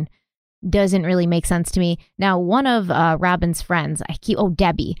timeline doesn't really make sense to me. Now, one of Robin's friends,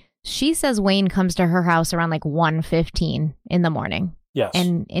 Debbie, she says Wayne comes to her house around like 1:15 in the morning. Yes.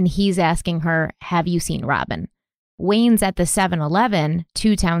 And he's asking her, have you seen Robin? Wayne's at the 7-Eleven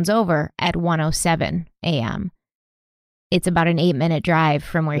 2 towns over at 1:07 a.m. It's about an 8-minute drive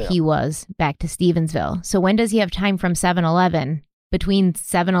from where he was back to Stevensville. So when does he have time from 7-Eleven, between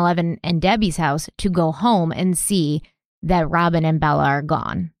 7-Eleven and Debbie's house, to go home and see that Robin and Bella are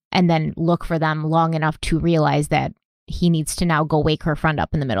gone and then look for them long enough to realize that he needs to now go wake her friend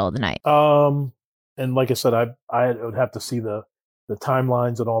up in the middle of the night? And like I said, I would have to see the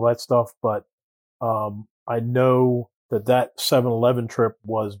timelines and all that stuff, but I know that 7-Eleven trip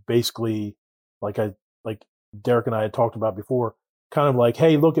was basically like Derek and I had talked about before, kind of like,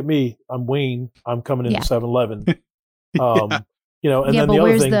 hey, look at me, I'm Wayne, I'm coming into 7-Eleven. And then the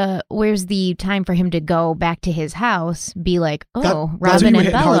other thing, where's the time for him to go back to his house, be like, that's Robin what you and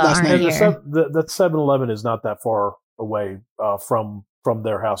hit hard Bella last aren't night. here. that 7-Eleven is not that far away from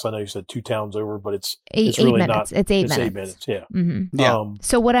their house. I know you said 2 towns over, but it's really minutes. not. It's 8 minutes. 8 minutes. Yeah. Mm-hmm. Yeah.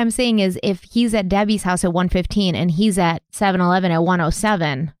 So what I'm saying is, if he's at Debbie's house at 1:15 and he's at 7-Eleven at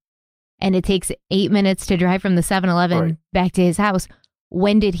 1:07, and it takes 8 minutes to drive from the 7-Eleven back to his house,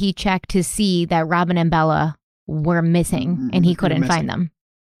 when did he check to see that Robin and Bella were missing and he couldn't find them?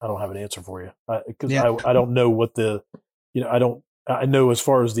 I don't have an answer for you because I don't know what I know as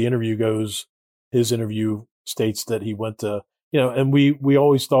far as the interview goes, his interview states that he went to, and we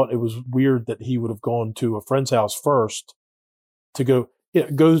always thought it was weird that he would have gone to a friend's house first to go,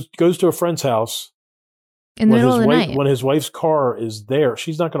 goes to a friend's house in the middle of the night. When his wife's car is there,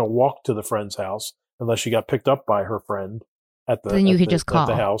 she's not going to walk to the friend's house unless she got picked up by her friend at the, then you could just call at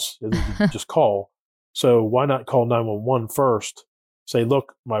the house. And you could just call. So why not call 911 first? Say,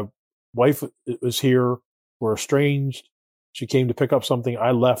 look, my wife was here. We're estranged. She came to pick up something.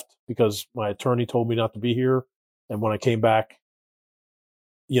 I left because my attorney told me not to be here. And when I came back,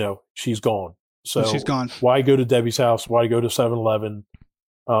 she's gone. So she's gone. Why go to Debbie's house? Why go to 7-Eleven?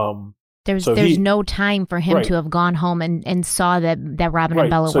 There's no time for him to have gone home and saw that Robin and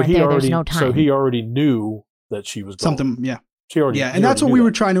Bella weren't there. There's no time. So he already knew that she was gone. Something, yeah. And that's what we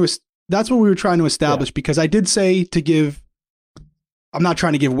were trying to establish because I did say to give I'm not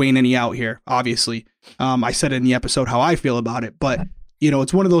trying to give Wayne any out here, obviously. I said in the episode how I feel about it, but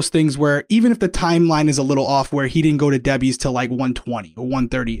it's one of those things where even if the timeline is a little off, where he didn't go to Debbie's till like 1:20 or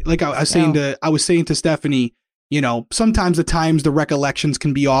 1:30, like I was saying to Stephanie, sometimes the recollections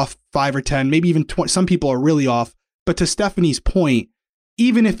can be off 5 or 10, maybe even 20. Some people are really off. But to Stephanie's point,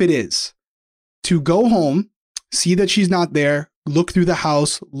 even if it is, to go home, see that she's not there, look through the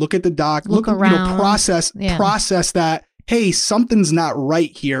house, look at the dock, look around, process that, hey, something's not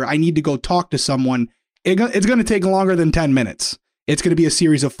right here. I need to go talk to someone. It's going to take longer than 10 minutes. It's going to be a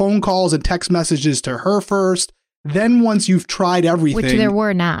series of phone calls and text messages to her first. Then once you've tried everything. Which there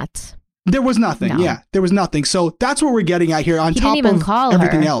were not. There was nothing. No. Yeah, there was nothing. So that's what we're getting at here on top of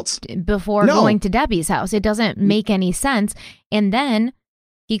everything else. Before going to Debbie's house. It doesn't make any sense. And then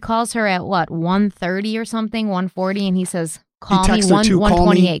he calls her at what, 1:30 or something, 1:40, and he says, call me,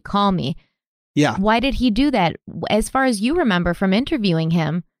 1:28, call me. Yeah. Why did he do that? As far as you remember from interviewing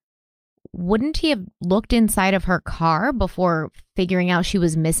him, wouldn't he have looked inside of her car before figuring out she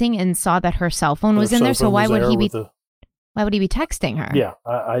was missing and saw that her cell phone was in there? So why would he be texting her? Yeah,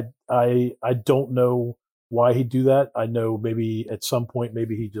 I don't know why he'd do that. I know maybe at some point,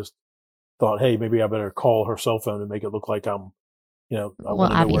 maybe he just thought, hey, maybe I better call her cell phone and make it look like I'm, I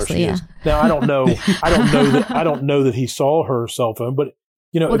want to know where she is. Now I don't know. I don't know that he saw her cell phone, but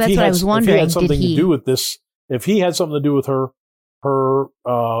if he had something to do with this, if he had something to do with her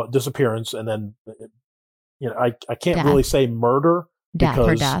disappearance, and then I can't really say murder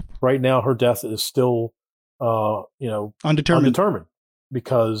because right now her death is still undetermined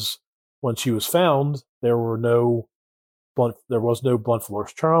because when she was found there was no blunt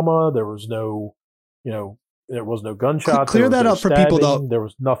force trauma, there was no gunshot. Clear that up for people though. There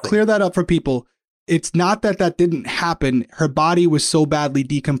was nothing. Clear that up for people. It's not that didn't happen. Her body was so badly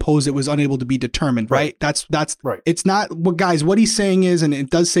decomposed it was unable to be determined, right? That's right. It's not what he's saying is, and it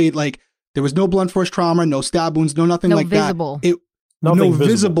does say like there was no blunt force trauma, no stab wounds, nothing like visible. that. No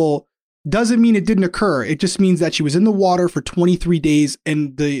visible doesn't mean it didn't occur. It just means that she was in the water for 23 days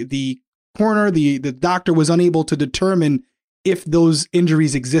and the coroner, the doctor was unable to determine if those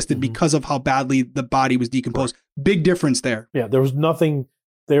injuries existed because of how badly the body was decomposed. Right. Big difference there. Yeah, there was nothing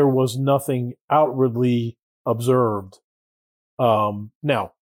outwardly observed.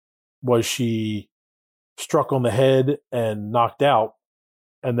 Now, was she struck on the head and knocked out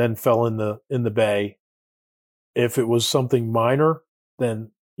and then fell in the bay? If it was something minor,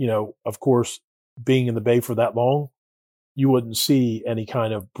 then, of course, being in the bay for that long, you wouldn't see any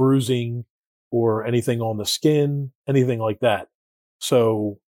kind of bruising or anything on the skin, anything like that.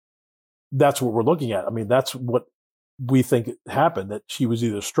 So that's what we're looking at. I mean, that's what we think happened, that she was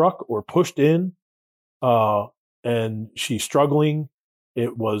either struck or pushed in, and she's struggling.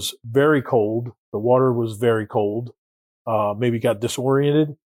 It was very cold. The water was very cold. Maybe got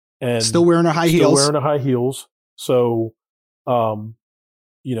disoriented and still wearing her high heels. So,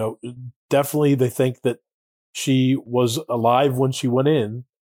 definitely they think that she was alive when she went in,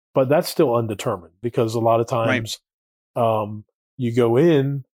 but that's still undetermined because a lot of times, you go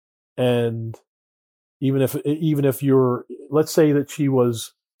in and even if you're, let's say that she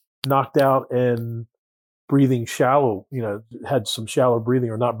was knocked out and breathing shallow, had some shallow breathing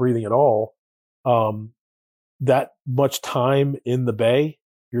or not breathing at all, that much time in the bay,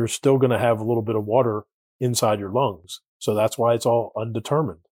 you're still going to have a little bit of water inside your lungs. So that's why it's all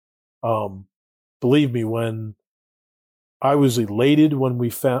undetermined. Believe me, when I was elated when her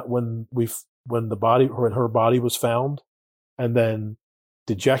body was found, and then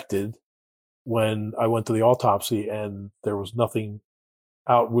dejected when I went to the autopsy and there was nothing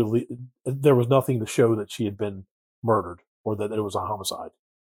to show that she had been murdered or that it was a homicide.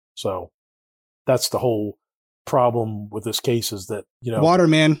 So that's the whole problem with this case, is that, water,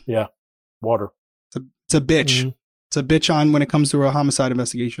 man. Yeah. Water. It's a bitch. Mm-hmm. It's a bitch on when it comes to a homicide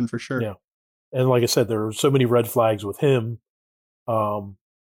investigation for sure. Yeah. And like I said, there are so many red flags with him, not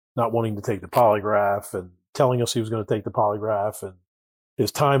wanting to take the polygraph and telling us he was going to take the polygraph, and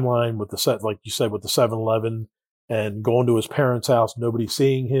his timeline with like you said, with the 7-Eleven and going to his parents' house, nobody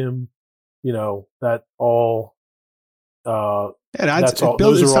seeing him, that all, those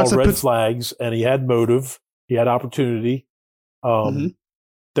are all red flags. And he had motive. He had opportunity. There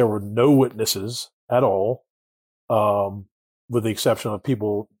were no witnesses at all, with the exception of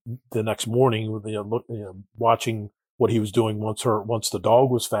people the next morning, watching what he was doing once the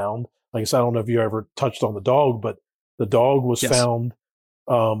dog was found. Like I said, I don't know if you ever touched on the dog, but the dog was found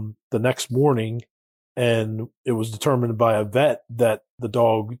the next morning, and it was determined by a vet that the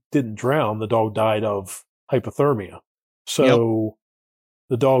dog didn't drown. The dog died of hypothermia. So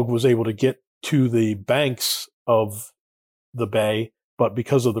the dog was able to get to the banks of the bay but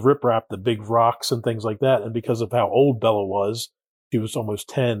because of the riprap, the big rocks and things like that, and because of how old Bella was, she was almost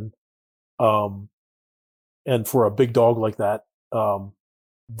 10. And for a big dog like that,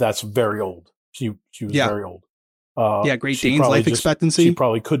 that's very old. She was very old. Great Dane's life expectancy. She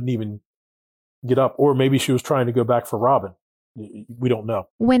probably couldn't even get up, or maybe she was trying to go back for Robin. We don't know.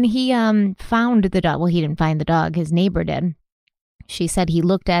 When he found the dog, well, he didn't find the dog. His neighbor did. She said he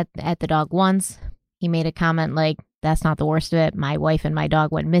looked at the dog once. He made a comment like, "That's not the worst of it. My wife and my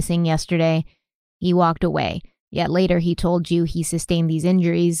dog went missing yesterday." He walked away. Yet later he told you he sustained these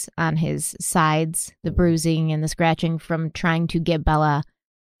injuries on his sides, the bruising and the scratching from trying to get Bella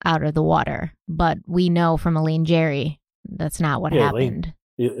out of the water. But we know from Elaine Jerry that's not what happened.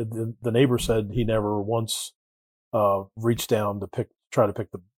 The neighbor said he never once reached down to try to pick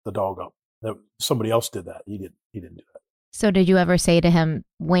the dog up. That somebody else did that. He didn't do that. So did you ever say to him,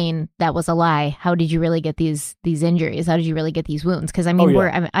 "Wayne, that was a lie. How did you really get these injuries? How did you really get these wounds?" Because I mean,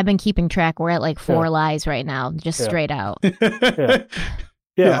 I've been keeping track. We're at like 4 lies right now, just straight out.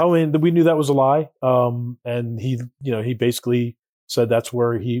 Yeah. I mean, we knew that was a lie. And he basically said that's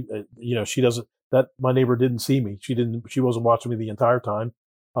where he, my neighbor didn't see me. She wasn't watching me the entire time.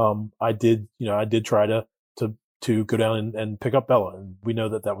 I did try to go down and pick up Bella, and we know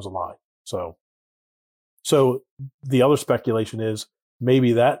that was a lie. So the other speculation is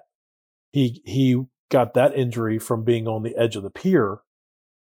maybe that he got that injury from being on the edge of the pier,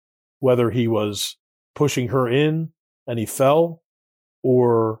 whether he was pushing her in and he fell,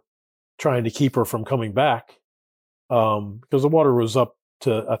 or trying to keep her from coming back, because the water was up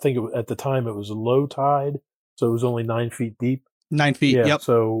to, I think at the time it was a low tide, so it was only 9 feet deep. 9 feet. Yeah. Yep.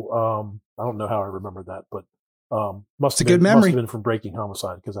 So I don't know how I remember that, but must have been from Breaking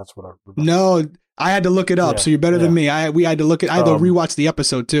Homicide, because that's what I remember. No, I had to look it up. So you're better than me. We had to look at. I had to rewatch the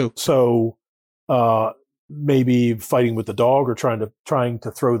episode too. So maybe fighting with the dog, or trying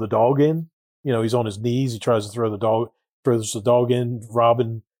to throw the dog in. He's on his knees. He tries to throws the dog in.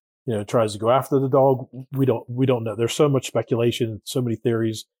 Robin, tries to go after the dog. We don't know. There's so much speculation, so many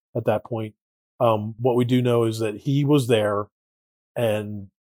theories at that point. What we do know is that he was there, and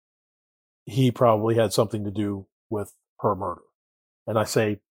he probably had something to do with her murder. And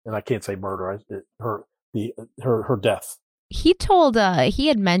I can't say murder, her death. He told, he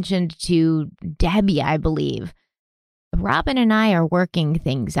had mentioned to Debbie, I believe, "Robin and I are working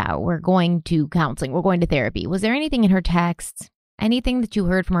things out. We're going to counseling. We're going to therapy." Was there anything in her texts, anything that you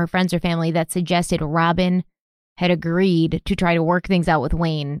heard from her friends or family that suggested Robin had agreed to try to work things out with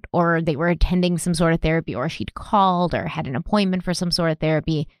Wayne, or they were attending some sort of therapy, or she'd called or had an appointment for some sort of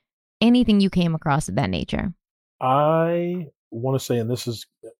therapy? Anything you came across of that nature? I want to say, and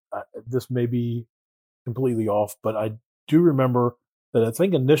this may be completely off, but I do remember that I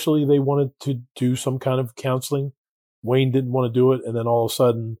think initially they wanted to do some kind of counseling. Wayne didn't want to do it, and then all of a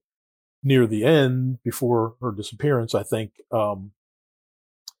sudden, near the end, before her disappearance, I think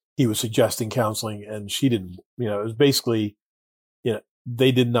he was suggesting counseling, and she didn't. It was basically,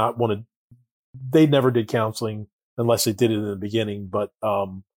 they did not want to. They never did counseling unless they did it in the beginning, but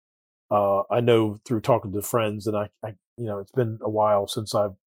I know through talking to friends, and I it's been a while since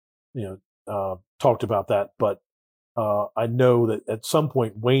I've, talked about that, but I know that at some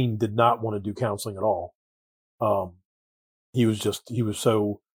point Wayne did not want to do counseling at all. He was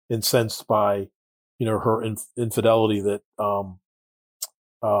so incensed by, her infidelity that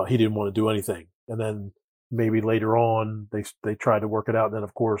he didn't want to do anything. And then maybe later on they tried to work it out. And then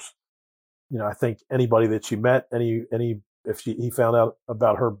of course, I think anybody that she met, if he found out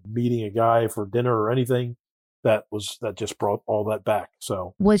about her meeting a guy for dinner or anything, that just brought all that back.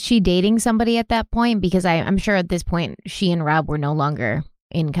 So was she dating somebody at that point? Because I'm sure at this point she and Rob were no longer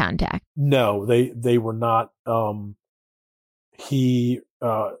in contact. No, they were not.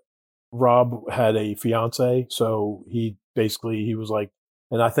 Rob had a fiance, so he was like,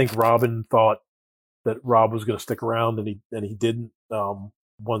 and I think Robin thought that Rob was going to stick around, and he didn't.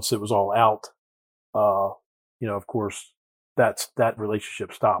 Once it was all out, of course, that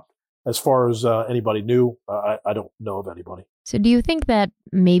relationship stopped. As far as anybody knew, I don't know of anybody. So do you think that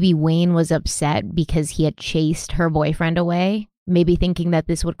maybe Wayne was upset because he had chased her boyfriend away? Maybe thinking that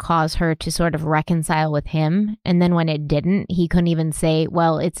this would cause her to sort of reconcile with him. And then when it didn't, he couldn't even say,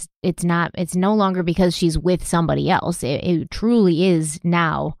 well, it's no longer because she's with somebody else. It truly is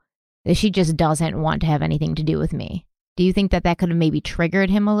now that she just doesn't want to have anything to do with me. Do you think that could have maybe triggered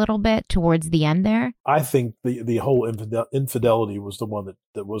him a little bit towards the end there? I think the whole infidelity was the one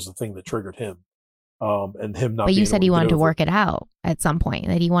that was the thing that triggered him, and him not. But you said he wanted to work it out at some point.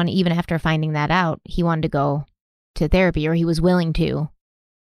 That he wanted, even after finding that out, he wanted to go to therapy, or he was willing to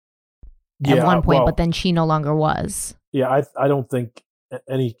at one point. But then she no longer was. Yeah, I don't think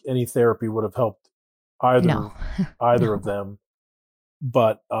any therapy would have helped either No. either No. of them.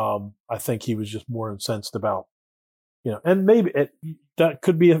 But I think he was just more incensed about, and maybe that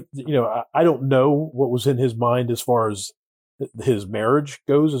could be, I don't know what was in his mind as far as his marriage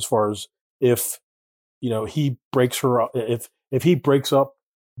goes, as far as if, he breaks her up, if he breaks up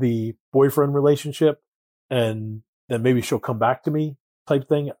the boyfriend relationship and then maybe she'll come back to me type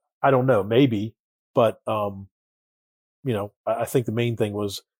thing. I don't know, maybe, but, I think the main thing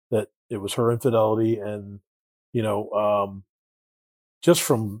was that it was her infidelity and, just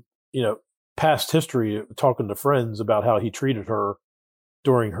from, past history, talking to friends about how he treated her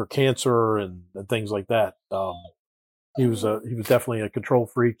during her cancer and things like that. He was definitely a control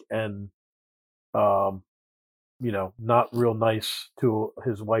freak and, not real nice to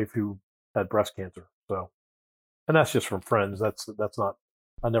his wife who had breast cancer. So, and that's just from friends. That's not,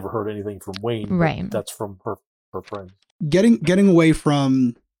 I never heard anything from Wayne. Right. That's from her friends. Getting away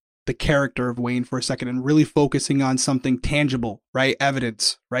from the character of Wayne for a second and really focusing on something tangible, right?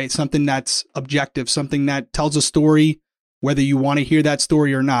 Evidence, right? Something that's objective, something that tells a story, whether you want to hear that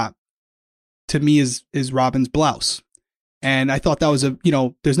story or not, to me is Robin's blouse. And I thought that was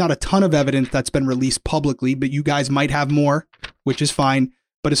there's not a ton of evidence that's been released publicly, but you guys might have more, which is fine.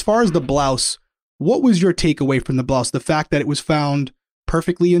 But as far as the blouse, what was your takeaway from the blouse? The fact that it was found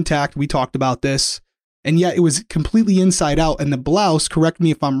perfectly intact. We talked about this. And yet it was completely inside out. And the blouse, correct me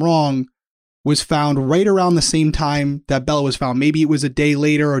if I'm wrong, was found right around the same time that Bella was found. Maybe it was a day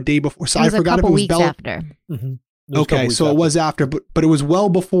later or a day before. So It was I forgot a if couple it was weeks Bella. after. Mm-hmm. Okay, so it was after, but it was well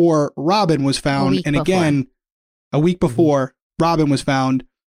before Robin was found. week And before. again, a week before Robin was found,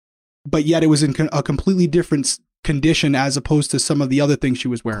 but yet it was in a completely different condition as opposed to some of the other things she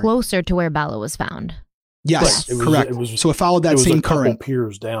was wearing. Closer to where Bella was found. Yes, Right. correct. So it followed that it was same a couple current.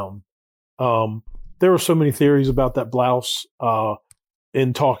 piers down. There were so many theories about that blouse.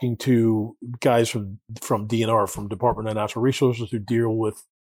 In talking to guys from DNR, from Department of Natural Resources, who deal with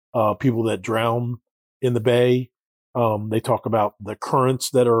people that drown in the bay. They talk about the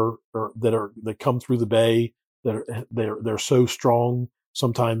currents that come through the bay. They're so strong.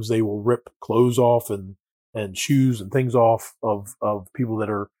 Sometimes they will rip clothes off and shoes and things off of people that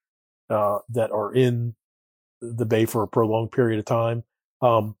are in the bay for a prolonged period of time.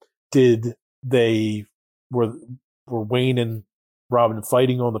 Were Wayne and Robin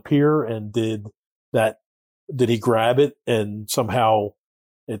fighting on the pier, and did he grab it and somehow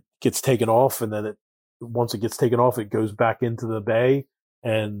it gets taken off, and then once it gets taken off, it goes back into the bay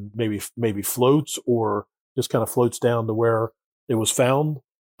and maybe floats or just kind of floats down to where it was found.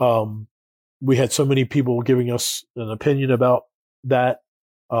 We had so many people giving us an opinion about that.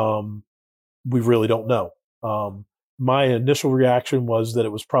 We really don't know. My initial reaction was that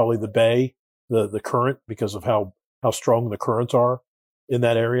it was probably the bay, the current, because of how strong the currents are in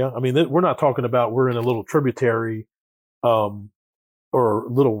that area. I mean, we're not talking about we're in a little tributary, or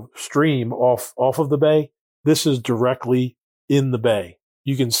little stream off of the bay. This is directly in the bay.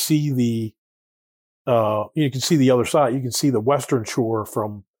 You can see the other side. You can see the western shore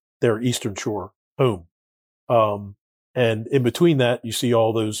from their eastern shore home. And in between that, you see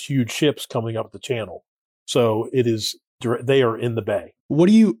all those huge ships coming up the channel. So they are in the bay. What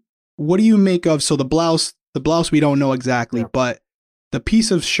do you make of, so the blouse we don't know exactly, but the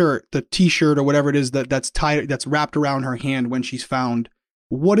piece of shirt, the t-shirt or whatever it is that's wrapped around her hand when she's found,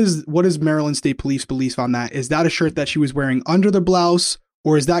 what is Maryland State Police belief on that? Is that a shirt that she was wearing under the blouse,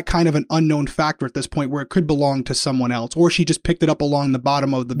 or is that kind of an unknown factor at this point where it could belong to someone else, or she just picked it up along the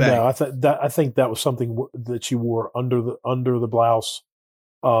bottom of the bay? No, I think that was something that she wore under the blouse.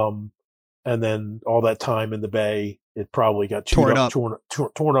 And then all that time in the bay, it probably got torn up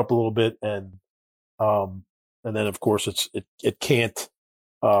a little bit, and then of course it can't.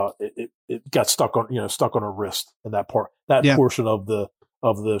 It got stuck on her wrist, and that portion of the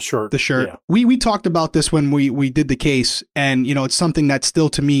shirt. The shirt. Yeah. We talked about this when we did the case, and it's something that still,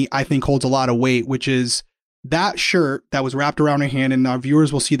 to me, I think holds a lot of weight, which is that shirt that was wrapped around her hand, and our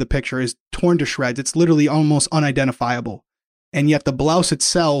viewers will see the picture, is torn to shreds. It's literally almost unidentifiable. And yet the blouse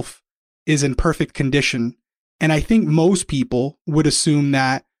itself is in perfect condition. And I think most people would assume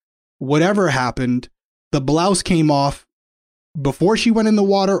that whatever happened, the blouse came off before she went in the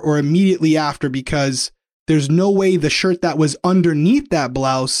water or immediately after, because there's no way the shirt that was underneath that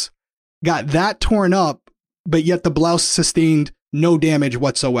blouse got that torn up, but yet the blouse sustained no damage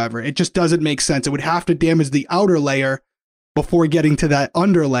whatsoever. It just doesn't make sense. It would have to damage the outer layer before getting to that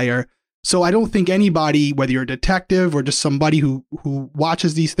under layer. So I don't think anybody, whether you're a detective or just somebody who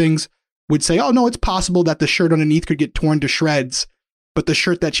watches these things, would say, oh no, it's possible that the shirt underneath could get torn to shreds, but the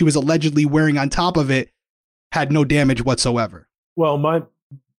shirt that she was allegedly wearing on top of it had no damage whatsoever. Well,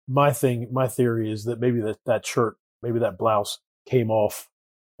 my theory is that maybe that shirt, maybe that blouse came off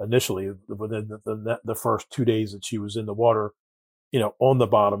initially within the first 2 days that she was in the water, on the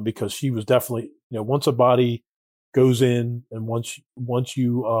bottom, because she was definitely, once a body goes in and once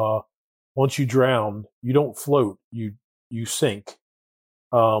you drown, you don't float, you sink.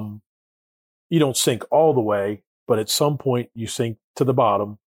 You don't sink all the way, but at some point you sink to the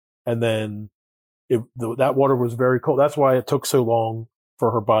bottom, and then that water was very cold. That's why it took so long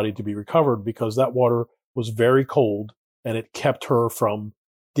for her body to be recovered, because that water was very cold and it kept her from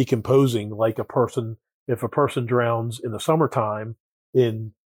decomposing like a person. If a person drowns in the summertime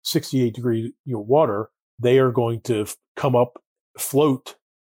in 68-degree water, they are going to come up, float,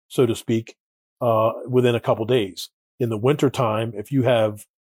 so to speak, within a couple days. In the wintertime, if you have,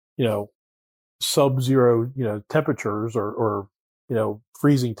 sub-zero, temperatures or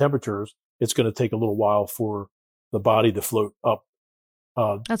freezing temperatures, it's going to take a little while for the body to float up.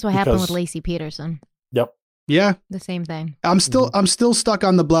 That's what happened with Lacey Peterson. Yep. Yeah. The same thing. I'm still stuck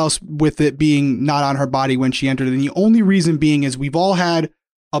on the blouse with it being not on her body when she entered. And the only reason being is we've all had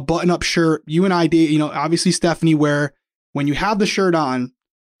a button-up shirt. You and I did, obviously Stephanie, where when you have the shirt on,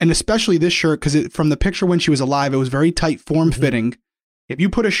 and especially this shirt, because from the picture when she was alive, it was very tight, form-fitting. If you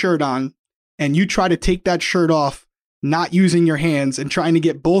put a shirt on and you try to take that shirt off, not using your hands and trying to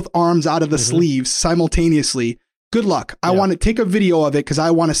get both arms out of the sleeves simultaneously, good luck. I want to take a video of it because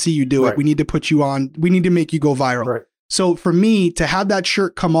I want to see you do it. We need to put you on. We need to make you go viral. Right. So for me to have that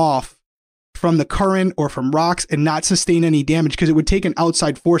shirt come off from the current or from rocks and not sustain any damage, because it would take an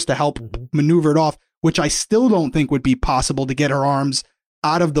outside force to help maneuver it off, which I still don't think would be possible to get her arms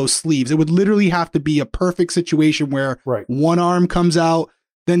out of those sleeves. It would literally have to be a perfect situation where one arm comes out,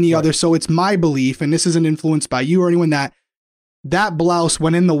 then the other. So it's my belief, and this isn't influenced by you or anyone, that blouse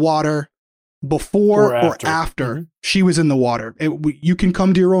went in the water before or after she was in the water. You can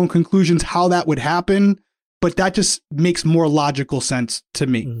come to your own conclusions how that would happen, but that just makes more logical sense to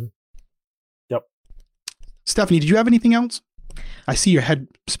me. Yep. Stephanie, did you have anything else? I see your head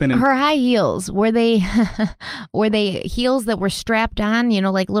spinning. Her high heels, were they heels that were strapped on,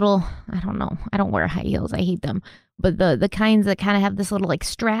 like little, I don't know. I don't wear high heels. I hate them. But the kinds that kind of have this little like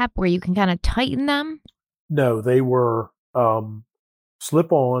strap where you can kind of tighten them? No, they were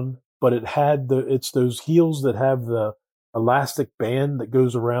slip on, but it's those heels that have the elastic band that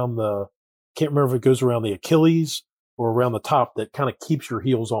goes around can't remember if it goes around the Achilles or around the top, that kind of keeps your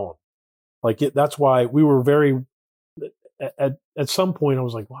heels on. That's why we were at some point I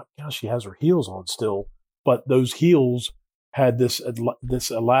was like, well, gosh, she has her heels on still. But those heels had this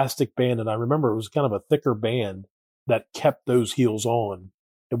elastic band, and I remember it was kind of a thicker band that kept those heels on.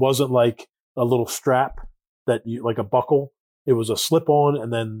 It wasn't like a little strap like a buckle. It was a slip on,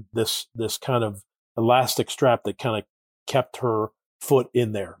 and then this kind of elastic strap that kind of kept her foot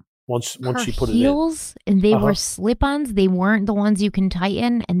in there once she put it in. Heels, and they were slip-ons. They weren't the ones you can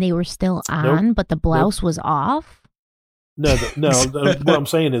tighten, and they were still on, but the blouse was off. No. What I'm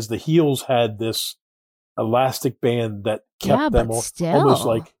saying is the heels had this elastic band that kept them on, almost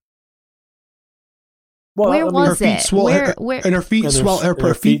like. Well, where was her feet it? And her feet swelled.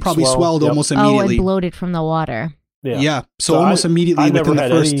 Her feet probably swelled almost immediately. Oh, and bloated from the water. Yeah. So almost immediately. I never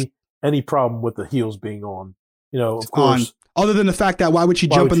had any problem with the heels being on. Of course. Other than the fact that why would she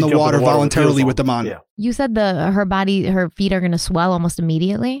jump in the water voluntarily with them on? Yeah. You said her feet are going to swell almost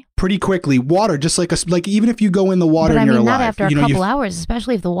immediately? Pretty quickly. Water, just like even if you go in the water and you're alive. Not after a couple hours,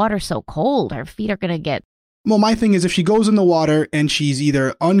 especially if the water's so cold. Her feet are going to get... Well, my thing is if she goes in the water and she's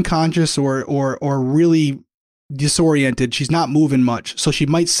either unconscious or really disoriented, she's not moving much. So she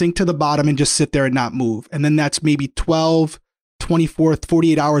might sink to the bottom and just sit there and not move. And then that's maybe 12, 24,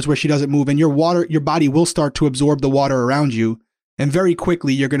 48 hours where she doesn't move, and your body will start to absorb the water around you. And very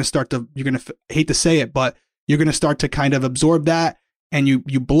quickly, you're going to hate to say it, but you're going to start to kind of absorb that, and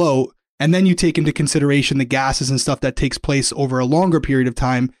you bloat. And then you take into consideration the gases and stuff that takes place over a longer period of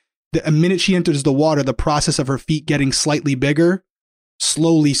time. The minute she enters the water, the process of her feet getting slightly bigger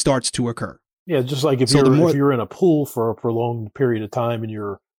slowly starts to occur. Yeah, just like if you're in a pool for a prolonged period of time and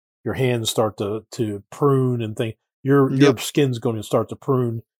your hands start to prune and things, your skin's going to start to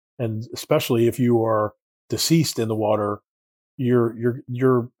prune, and especially if you are deceased in the water,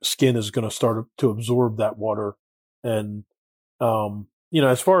 your skin is going to start to absorb that water. And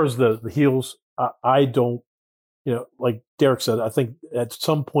as far as the heels, I don't, like Derek said, I think at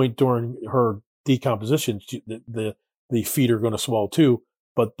some point during her decomposition, the feet are going to swell too.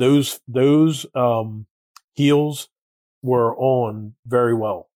 But those heels were on very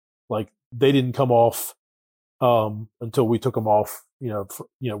well. Like they didn't come off until we took them off.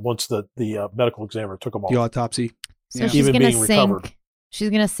 Once the medical examiner took them off. The autopsy. So Yeah. she's Even going to being sink. recovered. She's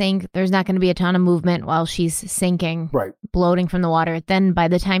going to sink. There's not going to be a ton of movement while she's sinking, Right. bloating from the water. Then by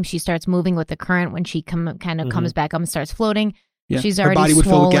the time she starts moving with the current, when she kind of comes back up and starts floating, Yeah. she's Her already body would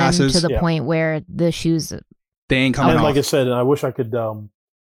fill with swollen gases. to the Yeah. point where the shoes. They ain't coming And off. like I said, and I wish I could.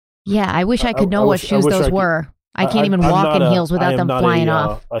 Yeah, I wish I could know I what wish- I shoes wish I those could- were. I can't even I'm walk not in a- heels I without am them not flying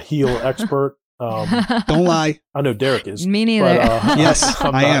off. A heel expert. Don't lie. I know Derek is. Me neither. But, Yes,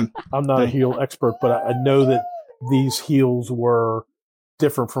 I am. I'm not a heel expert, but I know that these heels were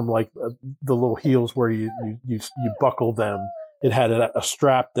different from like the little heels where you buckle them. It had a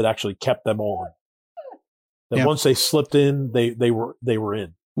strap that actually kept them on. That Yeah. once they slipped in, they were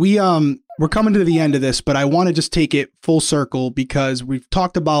in. We're coming to the end of this, but I want to just take it full circle because we've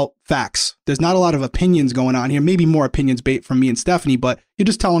talked about facts. There's not a lot of opinions going on here, maybe more opinions from me and Stephanie, but you're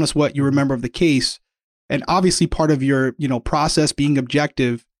just telling us what you remember of the case. And obviously part of your, process being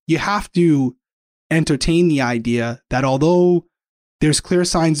objective, you have to entertain the idea that although there's clear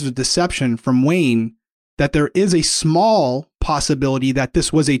signs of deception from Wayne, that there is a small possibility that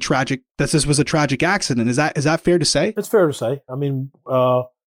this was a tragic accident. Is that fair to say? It's fair to say. I mean,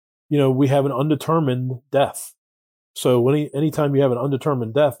 we have an undetermined death. So anytime you have an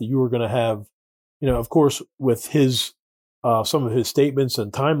undetermined death, you are going to have, of course, with his some of his statements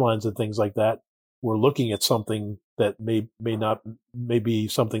and timelines and things like that, we're looking at something that may be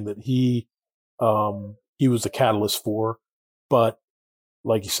something that he was the catalyst for. But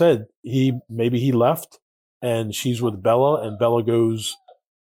like you said, maybe he left and she's with Bella, and Bella goes,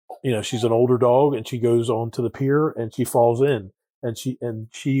 she's an older dog, and she goes onto the pier and she falls in, and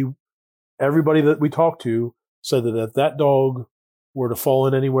she everybody that we talked to said that if that dog were to fall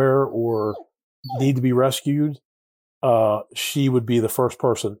in anywhere or need to be rescued, she would be the first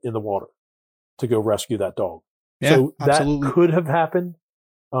person in the water to go rescue that dog. Yeah, so absolutely. That could have happened.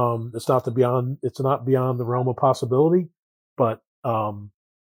 It's not beyond the realm of possibility, but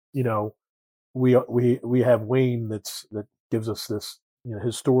we have Wayne that gives us this,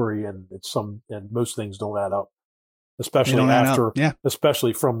 his story, and most things don't add up, especially after,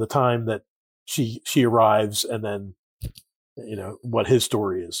 especially from the time that she arrives, and then what his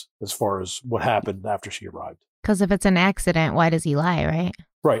story is as far as what happened after she arrived. Because if it's an accident, why does he lie, right?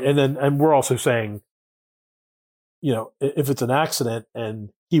 Right. And we're also saying, if it's an accident and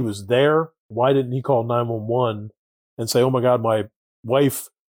he was there, why didn't he call 911 and say, oh my God, my wife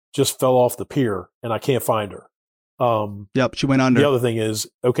just fell off the pier and I can't find her? Yep, she went under. The other thing is,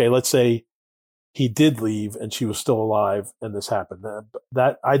 okay, let's say he did leave and she was still alive and this happened.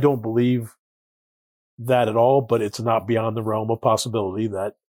 That I don't believe that at all, but it's not beyond the realm of possibility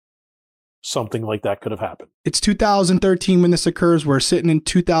that something like that could have happened. It's 2013 when this occurs. We're sitting in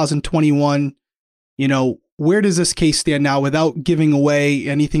 2021. Where does this case stand now without giving away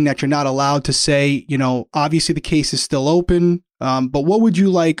anything that you're not allowed to say? Obviously the case is still open. But what would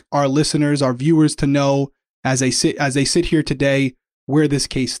you like our listeners, our viewers to know as they sit here today, where this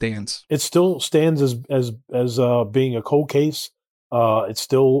case stands? It still stands as being a cold case. It's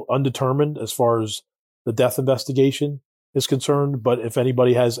still undetermined as far as the death investigation is concerned. But if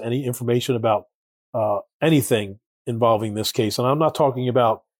anybody has any information about anything involving this case, and I'm not talking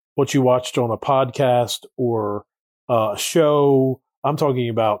about what you watched on a podcast or a show, I'm talking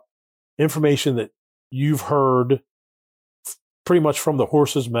about information that you've heard pretty much from the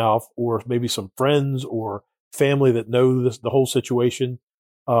horse's mouth, or maybe some friends or family that know the whole situation.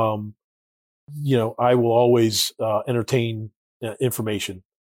 I will always entertain information.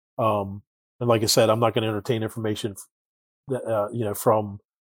 And like I said, I'm not going to entertain information that, from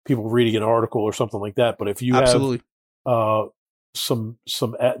people reading an article or something like that. But if you Absolutely. have some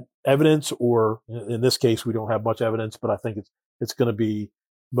evidence, or in this case, we don't have much evidence, but I think it's going to be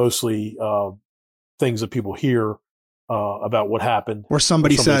mostly things that people hear about what happened, or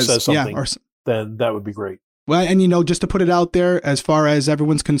somebody says something, yeah, then that would be great. Well, and just to put it out there, as far as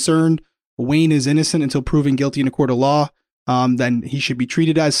everyone's concerned, Wayne is innocent until proven guilty in a court of law. Then he should be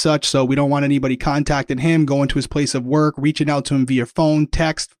treated as such. So we don't want anybody contacting him, going to his place of work, reaching out to him via phone,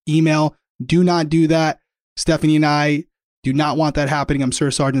 text, email. Do not do that. Stephanie and I do not want that happening. I'm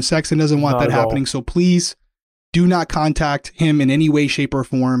sure Sergeant Sexton doesn't want that happening. So please do not contact him in any way, shape, or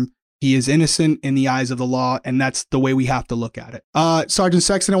form. He is innocent in the eyes of the law, and that's the way we have to look at it. Sergeant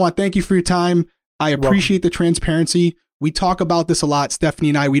Sexton, I want to thank you for your time. I appreciate the transparency. We talk about this a lot, Stephanie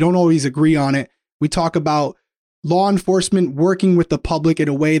and I. We don't always agree on it. We talk about law enforcement working with the public in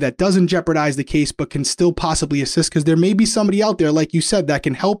a way that doesn't jeopardize the case, but can still possibly assist, because there may be somebody out there, like you said, that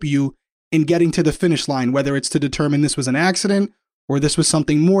can help you in getting to the finish line, whether it's to determine this was an accident or this was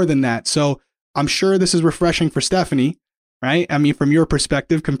something more than that. So I'm sure this is refreshing for Stephanie, right? I mean, from your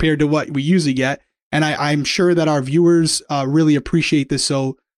perspective, compared to what we usually get. And I'm sure that our viewers really appreciate this.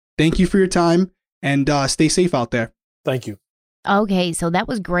 So thank you for your time, and stay safe out there. Thank you. Okay, so that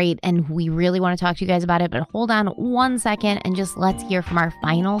was great, and we really want to talk to you guys about it, but hold on 1 second and just let's hear from our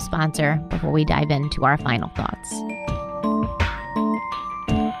final sponsor before we dive into our final thoughts.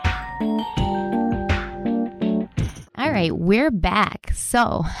 All right, we're back.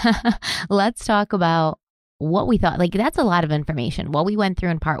 So let's talk about what we thought. Like, that's a lot of information. What we went through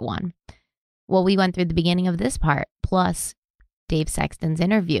in part 1, what we went through at the beginning of this part, plus Dave Sexton's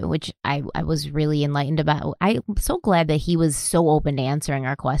interview, which I was really enlightened about. I'm so glad that he was so open to answering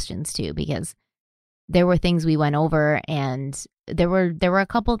our questions too, because there were things we went over, and there were a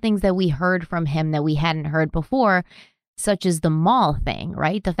couple of things that we heard from him that we hadn't heard before, such as the mall thing,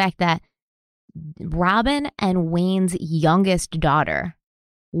 right? The fact that Robin and Wayne's youngest daughter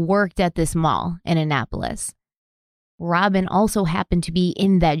worked at this mall in Annapolis. Robin also happened to be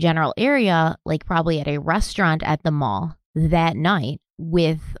in that general area, like probably at a restaurant at the mall that night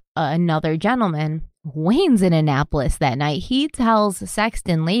with another gentleman. Wayne's in Annapolis that night. He tells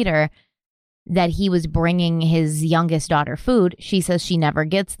Sexton later that he was bringing his youngest daughter food. She says she never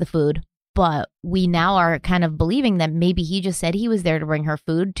gets the food, but we now are kind of believing that maybe he just said he was there to bring her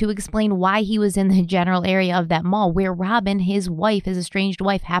food to explain why he was in the general area of that mall where Robin, his wife, his estranged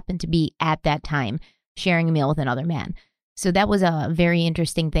wife, happened to be at that time sharing a meal with another man. So that was a very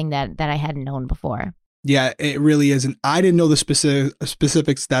interesting thing that I hadn't known before. Yeah, it really is. And I didn't know the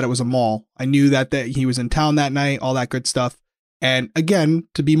specifics that it was a mall. I knew that he was in town that night, all that good stuff. And again,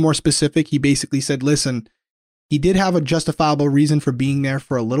 to be more specific, he basically said, listen, he did have a justifiable reason for being there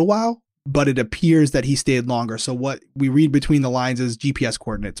for a little while, but it appears that he stayed longer. So what we read between the lines is GPS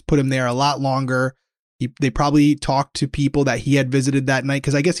coordinates put him there a lot longer. They probably talked to people that he had visited that night,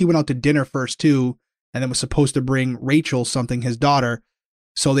 because I guess he went out to dinner first too, and then was supposed to bring Rachel something, his daughter.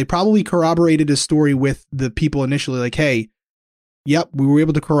 So they probably corroborated his story with the people initially, like, hey, yep, we were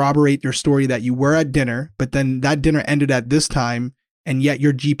able to corroborate your story that you were at dinner, but then that dinner ended at this time, and yet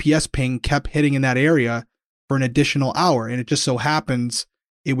your GPS ping kept hitting in that area for an additional hour. And it just so happens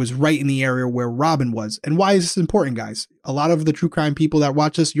it was right in the area where Robin was. And why is this important, guys? A lot of the true crime people that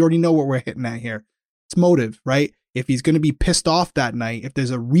watch this, you already know what we're hitting at here. It's motive, right? If he's going to be pissed off that night, if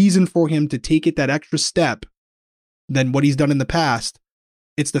there's a reason for him to take it that extra step than what he's done in the past,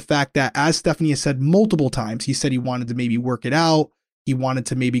 it's the fact that, as Stephanie has said multiple times, he said he wanted to maybe work it out. He wanted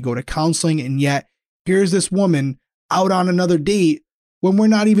to maybe go to counseling. And yet here's this woman out on another date when we're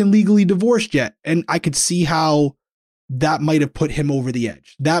not even legally divorced yet. And I could see how that might have put him over the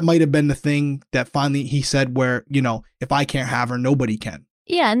edge. That might have been the thing that finally he said where, you know, if I can't have her, nobody can.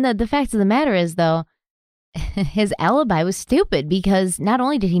 Yeah. And the fact of the matter is, though, his alibi was stupid, because not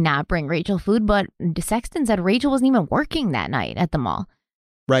only did he not bring Rachel food, but Sexton said Rachel wasn't even working that night at the mall.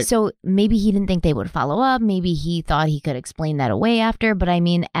 Right. So maybe he didn't think they would follow up. Maybe he thought he could explain that away after. But I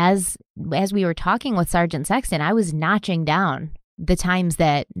mean, as we were talking with Sergeant Sexton, I was notching down the times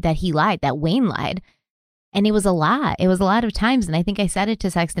that he lied, that Wayne lied. And it was a lot. It was a lot of times. And I think I said it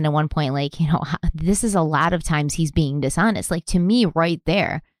to Sexton at one point, like, you know, this is a lot of times he's being dishonest. Like, to me right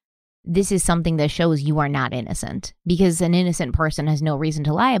there, this is something that shows you are not innocent, because an innocent person has no reason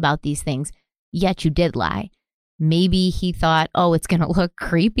to lie about these things. Yet you did lie. Maybe he thought, oh, it's going to look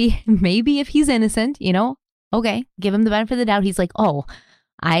creepy. Maybe if he's innocent, you know, okay, give him the benefit of the doubt. He's like, oh,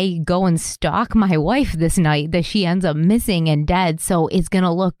 I go and stalk my wife this night that she ends up missing and dead. So it's going to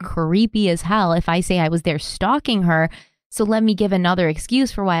look creepy as hell if I say I was there stalking her. So let me give another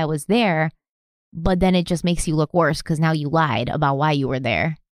excuse for why I was there. But then it just makes you look worse, because now you lied about why you were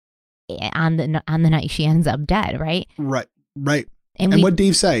there on the night she ends up dead, right? Right. And what what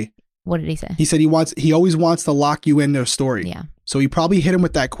Dave say? What did he say? He said he always wants to lock you into a story. Yeah. So he probably hit him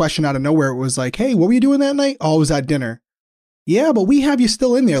with that question out of nowhere. It was like, hey, what were you doing that night? Oh, I was at dinner. Yeah, but we have you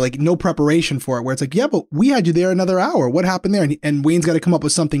still in there, like no preparation for it, where it's like, yeah, but we had you there another hour. What happened there? And Wayne's got to come up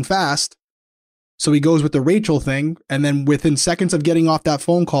with something fast. So he goes with the Rachel thing. And then within seconds of getting off that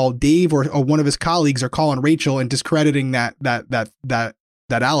phone call, Dave or one of his colleagues are calling Rachel and discrediting that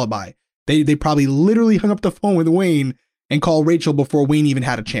alibi. They probably literally hung up the phone with Wayne and called Rachel before Wayne even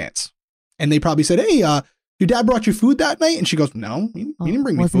had a chance. And they probably said, hey, your dad brought you food that night? And she goes, no, he didn't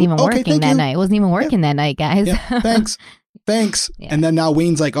bring me food. Wasn't even working that night. Wasn't even working that night, guys. Yeah, thanks. Yeah. And then now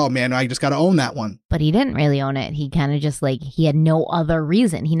Wayne's like, oh man, I just got to own that one. But he didn't really own it. He kind of just he had no other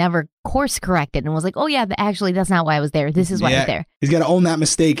reason. He never course corrected and was like, oh yeah, actually that's not why I was there. This is why I was there. He's got to own that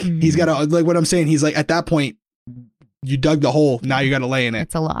mistake. Mm-hmm. He's got to, like what I'm saying, he's like, at that point, you dug the hole. Now you got to lay in it.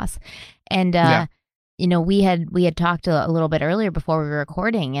 It's a loss. And, you know, we had talked a little bit earlier before we were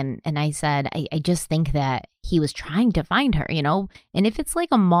recording, and I said, I just think that he was trying to find her, you know, and if it's like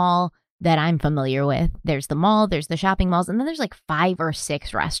a mall that I'm familiar with. There's the mall, there's the shopping malls, and then there's like 5 or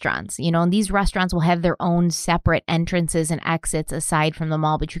 6 restaurants, you know, and these restaurants will have their own separate entrances and exits aside from the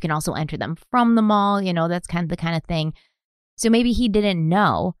mall, but you can also enter them from the mall, you know, that's kind of the kind of thing. So maybe he didn't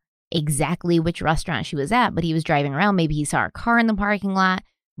know exactly which restaurant she was at, but he was driving around. Maybe he saw her car in the parking lot,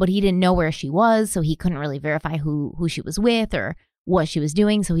 but he didn't know where she was, so he couldn't really verify who she was with or what she was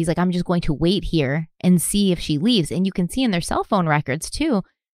doing. So he's like, I'm just going to wait here and see if she leaves. And you can see in their cell phone records too,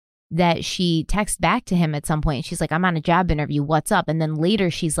 that she texts back to him at some point. She's like, I'm on a job interview. What's up? And then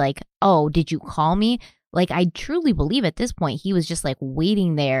later she's like, oh, did you call me? Like, I truly believe at this point, he was just like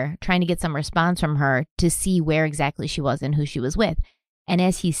waiting there, trying to get some response from her to see where exactly she was and who she was with. And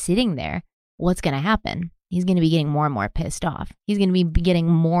as he's sitting there, what's going to happen? He's going to be getting more and more pissed off. He's going to be getting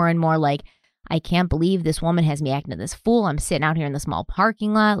more and more like, I can't believe this woman has me acting this fool. I'm sitting out here in the small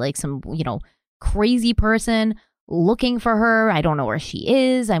parking lot like some, you know, crazy person looking for her. I don't know where she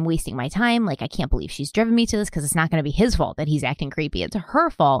is. I'm wasting my time. Like, I can't believe she's driven me to this, because it's not going to be his fault that he's acting creepy. It's her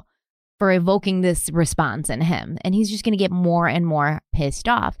fault for evoking this response in him. And he's just going to get more and more pissed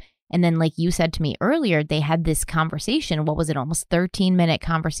off. And then, like you said to me earlier, they had this conversation. What was it? Almost 13-minute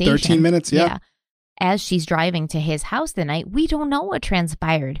conversation. 13 minutes, yeah. As she's driving to his house the night, we don't know what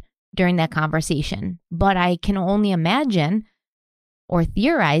transpired during that conversation. But I can only imagine or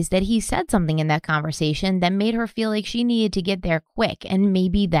theorize that he said something in that conversation that made her feel like she needed to get there quick. And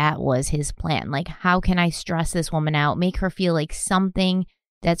maybe that was his plan. Like, how can I stress this woman out, make her feel like something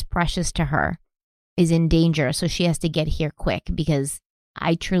that's precious to her is in danger, so she has to get here quick? Because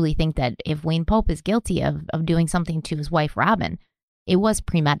I truly think that if Wayne Pope is guilty of doing something to his wife, Robin, it was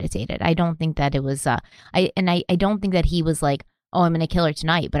premeditated. I don't think that it was, I don't think that he was like, oh, I'm going to kill her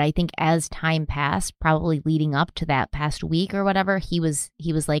tonight. But I think as time passed, probably leading up to that past week or whatever, he was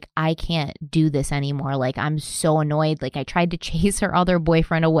like, I can't do this anymore. Like, I'm so annoyed. Like, I tried to chase her other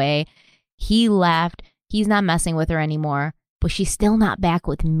boyfriend away. He left. He's not messing with her anymore, but she's still not back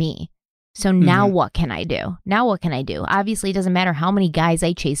with me. So now what can I do? Now what can I do? Obviously, it doesn't matter how many guys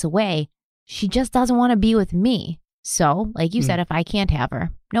I chase away. She just doesn't want to be with me. So, like you said, if I can't have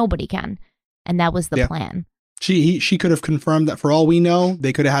her, nobody can. And that was the plan. She could have confirmed that. For all we know,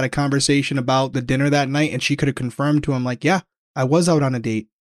 they could have had a conversation about the dinner that night, and she could have confirmed to him, like, yeah, I was out on a date.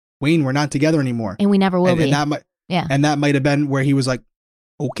 Wayne, we're not together anymore. And we never will be. And that might have been where he was like,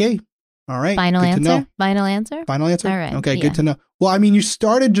 okay, all right. Final answer? Final answer? Final answer? All right. Okay, good to know. Well, I mean, you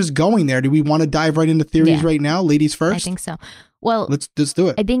started just going there. Do we want to dive right into theories right now? Ladies first? I think so. Well, let's do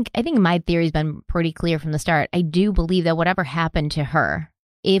it. I think my theory's been pretty clear from the start. I do believe that whatever happened to her,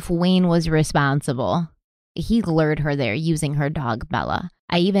 if Wayne was responsible, he lured her there using her dog, Bella.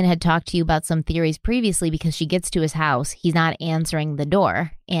 I even had talked to you about some theories previously, because she gets to his house, he's not answering the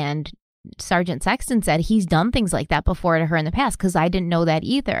door. And Sergeant Sexton said he's done things like that before to her in the past, because I didn't know that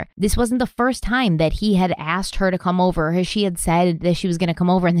either. This wasn't the first time that he had asked her to come over, or she had said that she was going to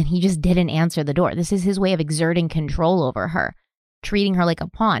come over, and then he just didn't answer the door. This is his way of exerting control over her, treating her like a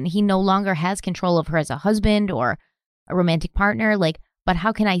pawn. He no longer has control of her as a husband or a romantic partner. Like, but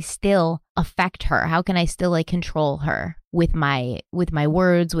how can I still affect her? How can I still like control her with my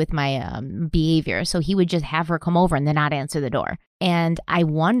words, with my behavior? So he would just have her come over and then not answer the door. And I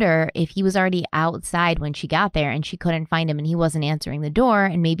wonder if he was already outside when she got there and she couldn't find him and he wasn't answering the door,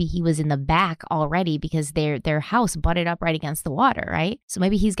 and maybe he was in the back already because their house butted up right against the water, right? So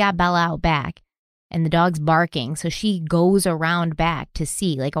maybe he's got Bella out back and the dog's barking. So she goes around back to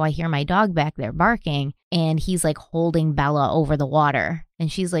see, like, oh, I hear my dog back there barking. And he's like holding Bella over the water.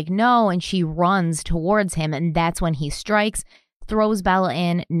 And she's like, no. And she runs towards him. And that's when he strikes, throws Bella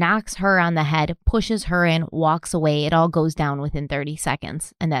in, knocks her on the head, pushes her in, walks away. It all goes down within 30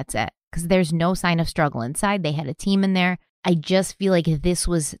 seconds. And that's it. Because there's no sign of struggle inside. They had a team in there. I just feel like this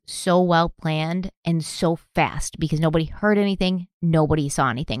was so well planned and so fast because nobody heard anything. Nobody saw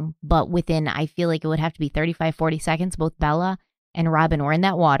anything. But within, I feel like it would have to be 35, 40 seconds, both Bella and Robin were in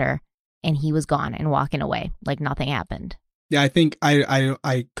that water and he was gone and walking away like nothing happened. Yeah, I think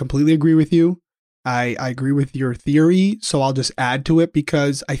I completely agree with you. I agree with your theory. So I'll just add to it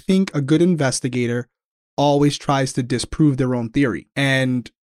because I think a good investigator always tries to disprove their own theory. And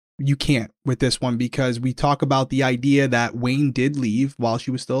you can't with this one because we talk about the idea that Wayne did leave while she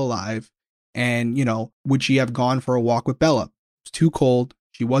was still alive. And, you know, would she have gone for a walk with Bella? It was too cold.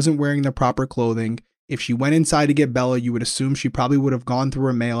 She wasn't wearing the proper clothing. If she went inside to get Bella, you would assume she probably would have gone through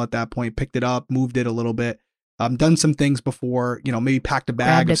her mail at that point, picked it up, moved it a little bit, done some things before, you know, maybe packed a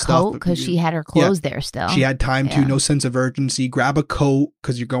bag of stuff. Because she had her clothes there still. She had time to, no sense of urgency, grab a coat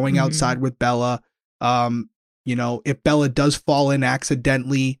because you're going outside with Bella. You know, if Bella does fall in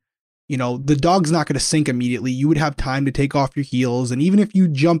accidentally, You know, the dog's not going to sink immediately. You would have time to take off your heels. And even if you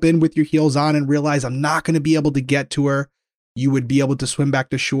jump in with your heels on and realize I'm not going to be able to get to her, you would be able to swim back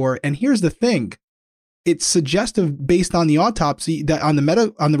to shore. And here's the thing. It's suggestive based on the autopsy that on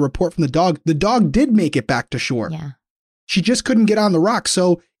the report from the dog did make it back to shore. Yeah. She just couldn't get on the rock.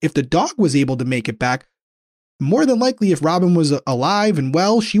 So if the dog was able to make it back, more than likely if Robin was alive and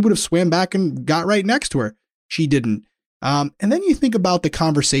well, she would have swam back and got right next to her. She didn't. And then you think about the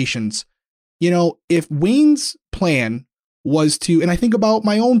conversations. You know, if Wayne's plan was to, and I think about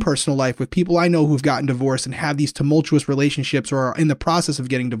my own personal life with people I know who've gotten divorced and have these tumultuous relationships or are in the process of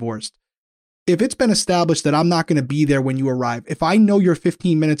getting divorced. If it's been established that I'm not going to be there when you arrive, if I know you're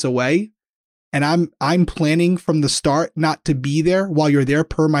 15 minutes away and I'm planning from the start not to be there while you're there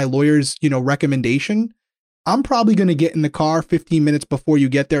per my lawyer's, recommendation, I'm probably going to get in the car 15 minutes before you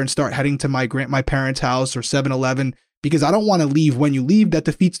get there and start heading to my parents' house or 7-Eleven because I don't want to leave when you leave. That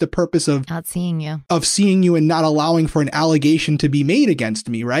defeats the purpose of not seeing you, and not allowing for an allegation to be made against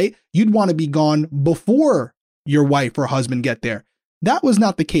me, right? You'd want to be gone before your wife or husband get there. That was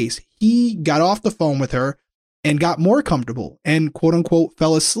not the case. He got off the phone with her and got more comfortable and quote unquote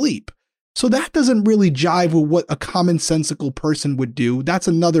fell asleep. So that doesn't really jive with what a commonsensical person would do. That's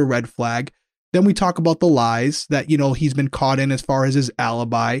another red flag. Then we talk about the lies that, he's been caught in as far as his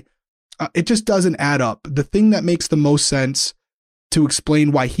alibi. It just doesn't add up. The thing that makes the most sense to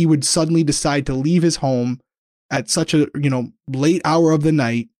explain why he would suddenly decide to leave his home at such a, late hour of the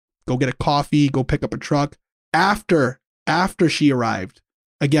night, go get a coffee, go pick up a truck after she arrived,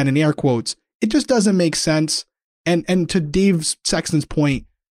 again, in air quotes, it just doesn't make sense. And to Dave Sexton's point,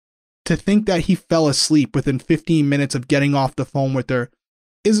 to think that he fell asleep within 15 minutes of getting off the phone with her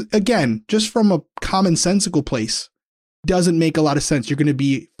is, again, just from a commonsensical place, doesn't make a lot of sense. You're going to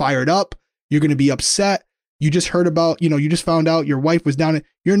be fired up. You're going to be upset. You just heard about, you just found out your wife was down.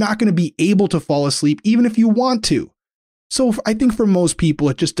 You're not going to be able to fall asleep, even if you want to. So I think for most people,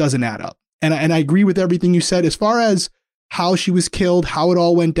 it just doesn't add up. And I agree with everything you said as far as how she was killed, how it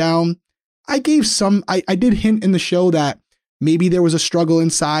all went down. I did hint in the show that maybe there was a struggle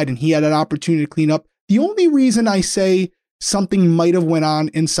inside and he had an opportunity to clean up. The only reason I say something might have went on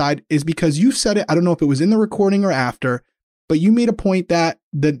inside is because you said it. I don't know if it was in the recording or after, but you made a point that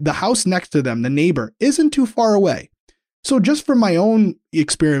the house next to them, the neighbor, isn't too far away. So just from my own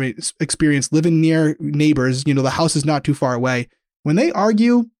experience living near neighbors, the house is not too far away. When they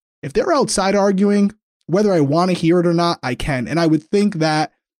argue, if they're outside arguing, whether I want to hear it or not, I can. And I would think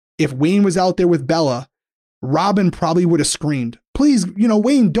that if Wayne was out there with Bella, Robin probably would have screamed, please,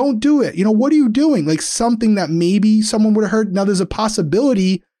 Wayne, don't do it. What are you doing? Like something that maybe someone would have heard. Now there's a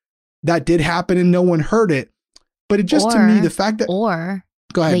possibility that did happen and no one heard it. But it just, to me, the fact that... Go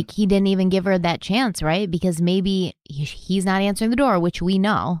ahead. Like he didn't even give her that chance, right? Because maybe he's not answering the door, which we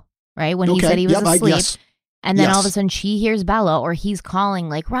know, right? When he said he was asleep. Yes. And then all of a sudden she hears Bella or he's calling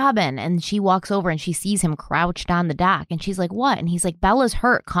like Robin, and she walks over and she sees him crouched on the dock and she's like, what? And he's like, Bella's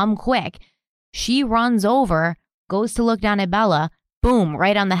hurt. Come quick. She runs over, goes to look down at Bella. Boom,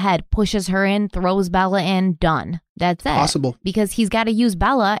 right on the head, pushes her in, throws Bella in, done. That's it. Possible. Because he's got to use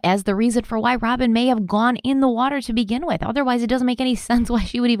Bella as the reason for why Robin may have gone in the water to begin with. Otherwise, it doesn't make any sense why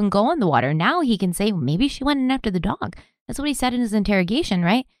she would even go in the water. Now he can say, maybe she went in after the dog. That's what he said in his interrogation,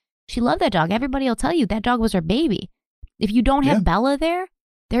 right? She loved that dog. Everybody will tell you that dog was her baby. If you don't have Bella there,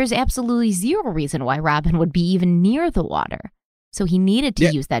 there's absolutely zero reason why Robin would be even near the water. So he needed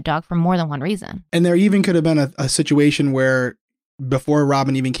to use that dog for more than one reason. And there even could have been a situation where before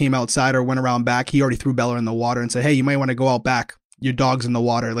Robin even came outside or went around back, he already threw Bella in the water and said, hey, you might want to go out back. Your dog's in the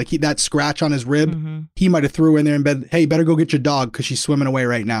water. Like that scratch on his rib, he might have threw in there and been, hey, better go get your dog because she's swimming away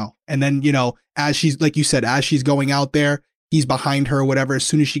right now. And then, as she's, like you said, as she's going out there, he's behind her or whatever. As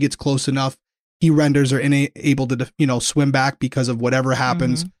soon as she gets close enough, he renders her able to, swim back because of whatever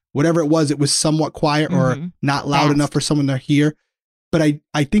happens. Whatever it was somewhat quiet or not loud enough for someone to hear. But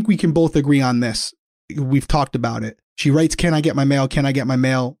I think we can both agree on this. We've talked about it. She writes, can I get my mail? Can I get my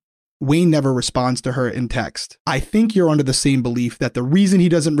mail? Wayne never responds to her in text. I think you're under the same belief that the reason he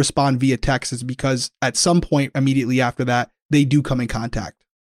doesn't respond via text is because at some point immediately after that, they do come in contact,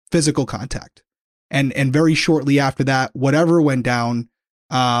 physical contact. And very shortly after that, whatever went down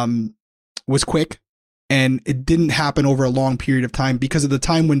was quick, and it didn't happen over a long period of time because of the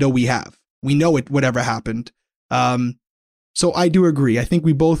time window we have. We know it, whatever happened. So I do agree. I think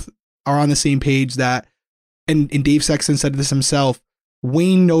we both are on the same page that, and Dave Sexton said this himself,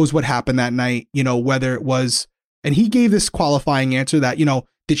 Wayne knows what happened that night, whether it was, and he gave this qualifying answer that,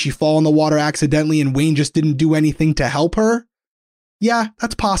 did she fall in the water accidentally and Wayne just didn't do anything to help her? Yeah,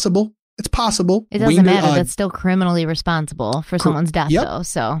 that's possible. It's possible. It doesn't matter. That's still criminally responsible for someone's death, though.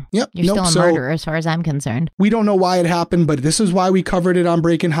 So you're still a murderer as far as I'm concerned. We don't know why it happened, but this is why we covered it on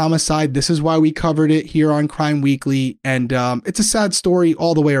Breaking Homicide. This is why we covered it here on Crime Weekly. And it's a sad story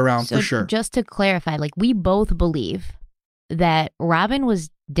all the way around, for sure. Just to clarify, like, we both believe that Robin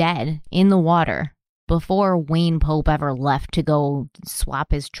was dead in the water before Wayne Pope ever left to go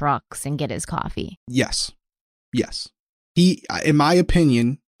swap his trucks and get his coffee. Yes. He, in my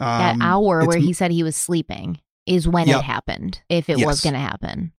opinion, that hour where he said he was sleeping is when it happened, if it was going to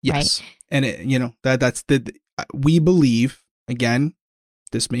happen. Yes. Right? And that's we believe, again,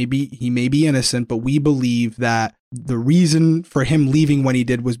 he may be innocent, but we believe that the reason for him leaving when he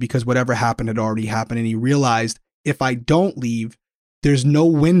did was because whatever happened had already happened. And he realized, if I don't leave, there's no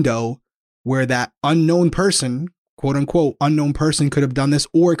window where that unknown person, quote unquote, unknown person could have done this,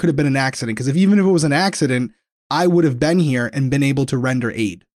 or it could have been an accident. Because even if it was an accident, I would have been here and been able to render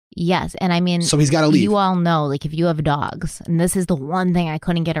aid. Yes. And I mean, so he's got to leave. You all know, like, if you have dogs, and this is the one thing I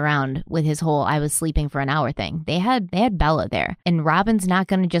couldn't get around with his whole I was sleeping for an hour thing. They had Bella there, and Robin's not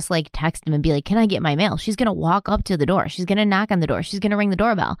going to just like text him and be like, can I get my mail? She's going to walk up to the door. She's going to knock on the door. She's going to ring the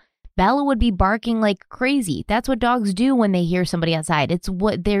doorbell. Bella would be barking like crazy. That's what dogs do when they hear somebody outside. It's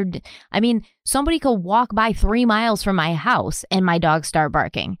what somebody could walk by 3 miles from my house and my dogs start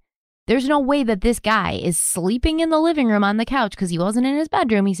barking. There's no way that this guy is sleeping in the living room on the couch, because he wasn't in his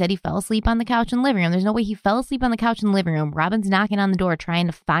bedroom. He said he fell asleep on the couch in the living room. There's no way he fell asleep on the couch in the living room. Robin's knocking on the door trying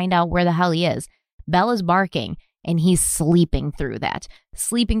to find out where the hell he is. Bella's barking, and he's sleeping through that.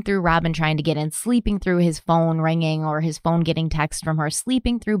 Sleeping through Robin trying to get in, sleeping through his phone ringing or his phone getting text from her,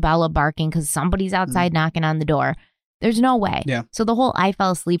 sleeping through Bella barking because somebody's outside knocking on the door. There's no way. Yeah. So the whole I fell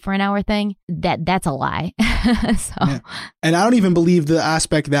asleep for an hour thing, that's a lie. And I don't even believe the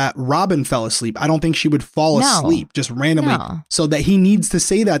aspect that Robin fell asleep. I don't think she would fall asleep just randomly. So that he needs to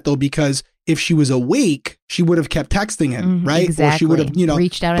say that, though, because if she was awake, she would have kept texting him, right? Exactly. Or she would have,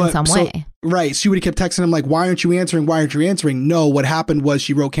 reached out in some way. Right. She would have kept texting him like, why aren't you answering? Why aren't you answering? No, what happened was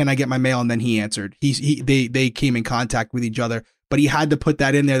she wrote, can I get my mail? And then he answered. They came in contact with each other, but he had to put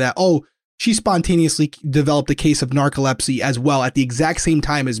that in there that, she spontaneously developed a case of narcolepsy as well at the exact same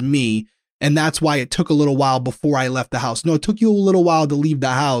time as me. And that's why it took a little while before I left the house. No, it took you a little while to leave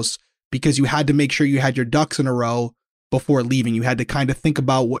the house because you had to make sure you had your ducks in a row before leaving. You had to kind of think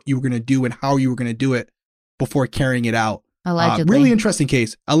about what you were going to do and how you were going to do it before carrying it out. Allegedly. Really interesting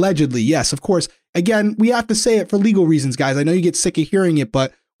case. Allegedly. Yes, of course. Again, we have to say it for legal reasons, guys. I know you get sick of hearing it,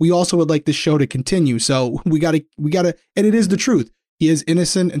 but we also would like this show to continue. So we gotta, and it is the truth. He is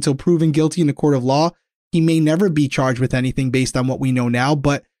innocent until proven guilty in a court of law. He may never be charged with anything based on what we know now.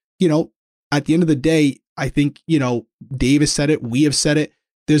 But, at the end of the day, I think, Dave has said it. We have said it.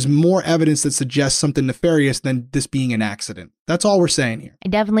 There's more evidence that suggests something nefarious than this being an accident. That's all we're saying here. I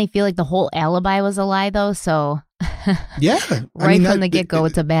definitely feel like the whole alibi was a lie, though. So yeah, from the get-go,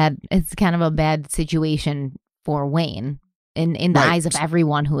 it's kind of a bad situation for Wayne. In the eyes of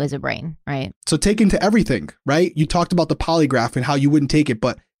everyone who has a brain, right? So taken to everything, right? You talked about the polygraph and how you wouldn't take it,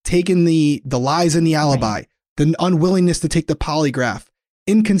 but taking the lies in the alibi, the unwillingness to take the polygraph,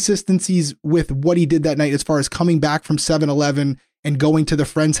 inconsistencies with what he did that night as far as coming back from 7-Eleven and going to the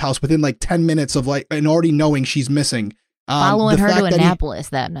friend's house within like 10 minutes of and already knowing she's missing. Following her to Annapolis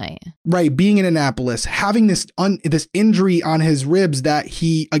that night. Right, being in Annapolis, having this injury on his ribs that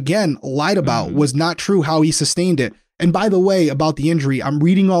he, again, lied about was not true how he sustained it. And by the way, about the injury, I'm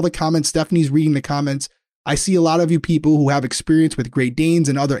reading all the comments. Stephanie's reading the comments. I see a lot of you people who have experience with Great Danes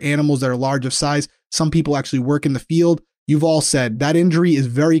and other animals that are large of size. Some people actually work in the field. You've all said that injury is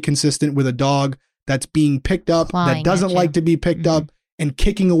very consistent with a dog that's being picked up, that doesn't like to be picked up and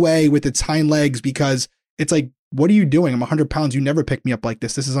kicking away with its hind legs because it's like, what are you doing? I'm 100 pounds. You never pick me up like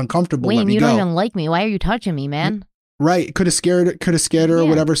this. This is uncomfortable. Wayne, you don't even like me. Why are you touching me, man? Right. Could have scared her or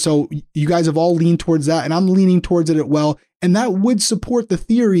whatever. So you guys have all leaned towards that, and I'm leaning towards it as well. And that would support the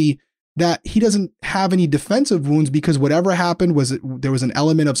theory that he doesn't have any defensive wounds because whatever happened there was an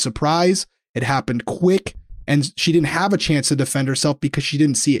element of surprise. It happened quick, and she didn't have a chance to defend herself because she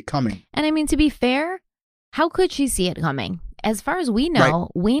didn't see it coming. And I mean, to be fair, how could she see it coming? As far as we know,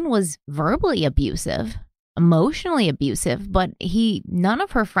 Wayne was verbally abusive, emotionally abusive, but none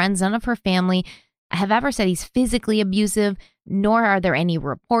of her friends, none of her family have ever said he's physically abusive, nor are there any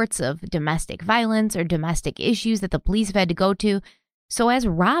reports of domestic violence or domestic issues that the police have had to go to. So as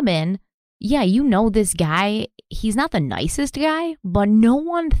Robin, this guy, he's not the nicest guy, but no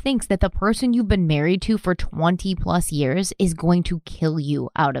one thinks that the person you've been married to for 20 plus years is going to kill you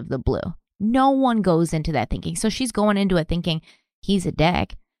out of the blue. No one goes into that thinking. So she's going into it thinking he's a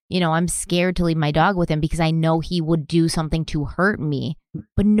dick. I'm scared to leave my dog with him because I know he would do something to hurt me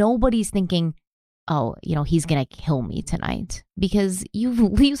But nobody's thinking, oh, he's going to kill me tonight because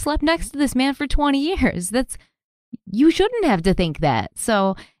you slept next to this man for 20 years. You shouldn't have to think that.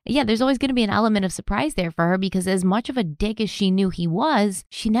 So yeah, there's always going to be an element of surprise there for her because as much of a dick as she knew he was,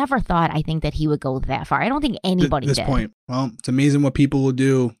 she never thought, I think, that he would go that far. I don't think anybody did. At this point. Well, it's amazing what people will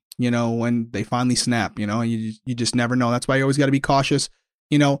do, when they finally snap, you just never know. That's why you always got to be cautious,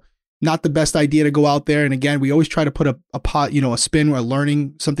 not the best idea to go out there. And again, we always try to put a spin or a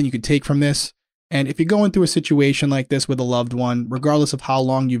learning, something you could take from this. And if you're going through a situation like this with a loved one, regardless of how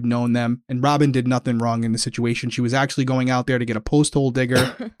long you've known them, and Robin did nothing wrong in the situation. She was actually going out there to get a post hole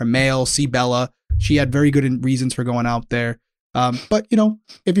digger, her mail, see Bella. She had very good reasons for going out there. But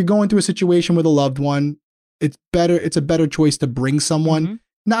if you're going through a situation with a loved one, it's a better choice to bring someone,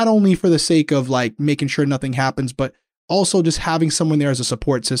 not only for the sake of like making sure nothing happens, but also just having someone there as a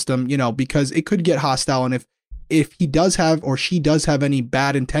support system, because it could get hostile. And if he does have, or she does have any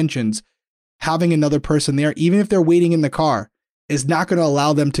bad intentions, having another person there, even if they're waiting in the car, is not going to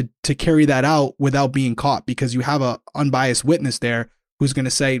allow them to carry that out without being caught, because you have a unbiased witness there who's going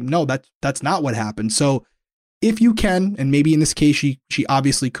to say, no, that's not what happened. So if you can, and maybe in this case, she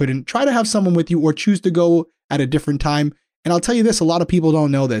obviously couldn't, try to have someone with you or choose to go at a different time. And I'll tell you this, a lot of people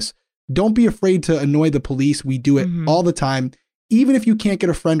don't know this. Don't be afraid to annoy the police. We do it all the time. Even if you can't get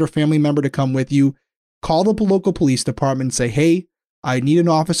a friend or family member to come with you, call the local police department and say, hey, I need an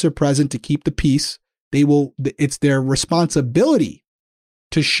officer present to keep the peace. It's their responsibility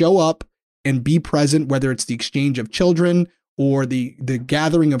to show up and be present, whether it's the exchange of children or the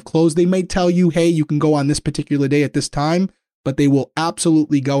gathering of clothes. They may tell you, hey, you can go on this particular day at this time, but they will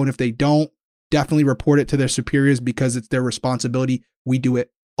absolutely go. And if they don't, definitely report it to their superiors because it's their responsibility. We do it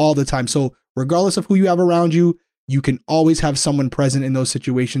all the time. So regardless of who you have around you, you can always have someone present in those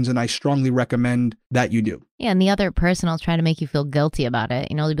situations, and I strongly recommend that you do. Yeah, and the other person will try to make you feel guilty about it.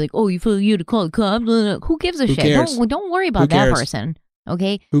 They'll be like, oh, you feel you to call the cops? Who gives a shit? Cares? Don't worry about that person,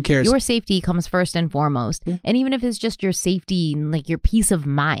 okay? Who cares? Your safety comes first and foremost. Yeah. And even if it's just your safety, like your peace of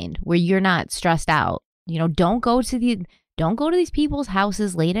mind, where you're not stressed out, don't go to these people's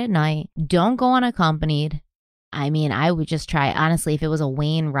houses late at night. Don't go unaccompanied. I would just try, honestly, if it was a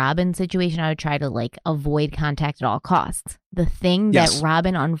Wayne Robin situation, I would try to avoid contact at all costs. The thing that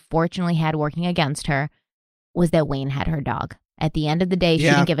Robin unfortunately had working against her was that Wayne had her dog. At the end of the day, she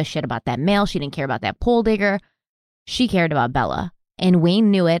didn't give a shit about that mail. She didn't care about that pole digger. She cared about Bella. And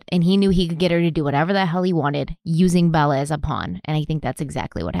Wayne knew it, and he knew he could get her to do whatever the hell he wanted using Bella as a pawn. And I think that's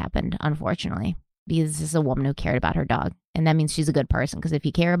exactly what happened, unfortunately, because this is a woman who cared about her dog. And that means she's a good person, because if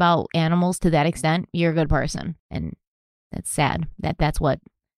you care about animals to that extent, you're a good person. And that's sad. That's what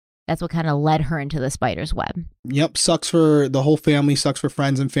kind of led her into the spider's web. Yep. Sucks for the whole family, sucks for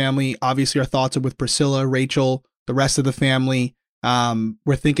friends and family. Obviously, our thoughts are with Priscilla, Rachel, the rest of the family.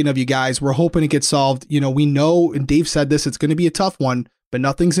 We're thinking of you guys. We're hoping it gets solved. We know, and Dave said this, it's going to be a tough one, but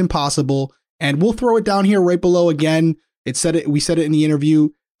nothing's impossible. And we'll throw it down here right below again. We said it in the interview.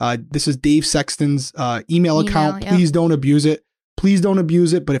 This is Dave Sexton's email account. Please don't abuse it. Please don't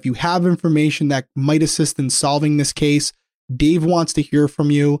abuse it. But if you have information that might assist in solving this case, Dave wants to hear from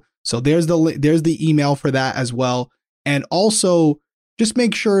you. So there's the email for that as well. And also just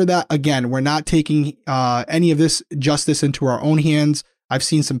make sure that, again, we're not taking any of this justice into our own hands. I've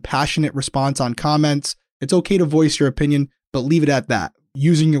seen some passionate response on comments. It's okay to voice your opinion, but leave it at that.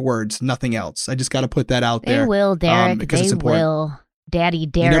 Using your words, nothing else. I just got to put that out there. They will, Derek. Because it's important. Will. Daddy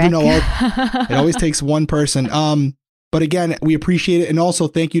Derek. You never know. It always takes one person. But again, we appreciate it. And also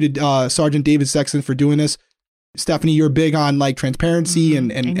thank you to Sergeant David Sexton for doing this. Stephanie, you're big on transparency and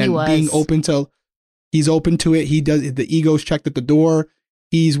being open to, he's open to it. He does, the ego's checked at the door.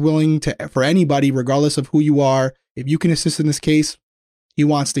 He's willing to, for anybody, regardless of who you are, if you can assist in this case, he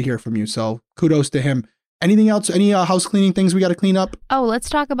wants to hear from you. So kudos to him. Anything else? Any house cleaning things we got to clean up? Oh, let's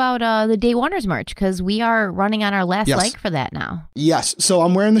talk about the Day Oneers merch, because we are running on our last leg for that now. Yes. So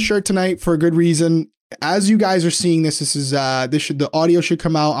I'm wearing the shirt tonight for a good reason. As you guys are seeing this, the audio should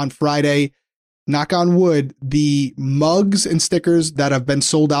come out on Friday. Knock on wood. The mugs and stickers that have been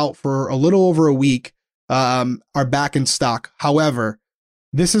sold out for a little over a week are back in stock. However,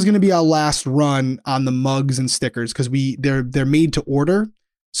 this is going to be our last run on the mugs and stickers because they're made to order.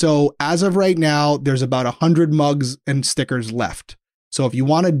 So as of right now, there's about 100 mugs and stickers left. So if you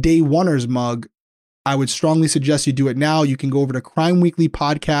want a Day Oneers mug, I would strongly suggest you do it now. You can go over to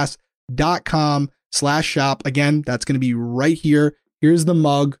crimeweeklypodcast.com/shop. Again, that's going to be right here. Here's the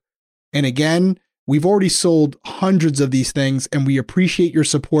mug. And again, we've already sold hundreds of these things and we appreciate your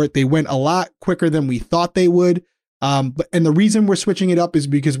support. They went a lot quicker than we thought they would. And the reason we're switching it up is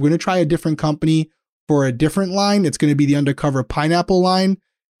because we're going to try a different company. for a different line. It's going to be the Undercover Pineapple line.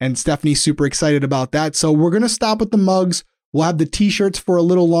 And Stephanie's super excited about that. So we're going to stop with the mugs. We'll have the t-shirts for a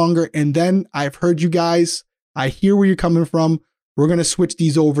little longer. And then I've heard you guys. I hear where you're coming from. We're going to switch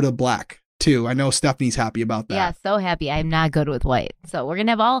these over to black too. I know Stephanie's happy about that. Yeah, so happy. I'm not good with white. So we're going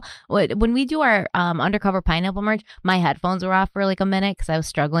to have when we do our Undercover Pineapple merch, my headphones were off for like a minute because I was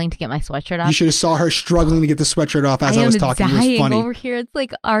struggling to get my sweatshirt off. You should have saw her struggling to get the sweatshirt off as I was talking. It was funny. Over here. It's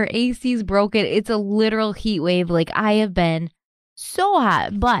like our AC's broken. It's a literal heat wave. Like I have been so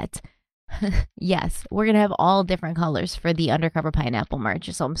hot, but yes, we're going to have all different colors for the Undercover Pineapple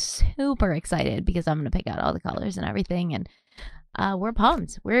merch. So I'm super excited because I'm going to pick out all the colors and everything. And we're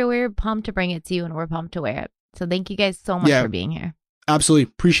pumped. We're pumped to bring it to you, and we're pumped to wear it. So thank you guys so much for being here. Absolutely.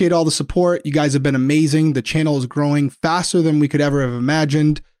 Appreciate all the support. You guys have been amazing. The channel is growing faster than we could ever have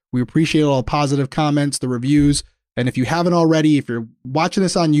imagined. We appreciate all the positive comments, the reviews. And if you haven't already, if you're watching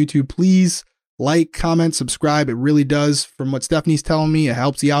this on YouTube, please like, comment, subscribe. It really does. From what Stephanie's telling me, it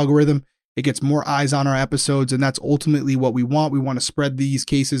helps the algorithm. It gets more eyes on our episodes, and that's ultimately what we want. We want to spread these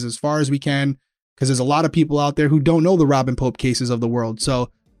cases as far as we can, because there's a lot of people out there who don't know the Robin Pope cases of the world. So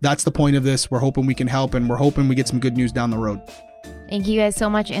that's the point of this. We're hoping we can help, and we're hoping we get some good news down the road. Thank you guys so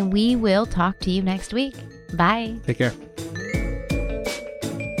much, and we will talk to you next week. Bye. Take care.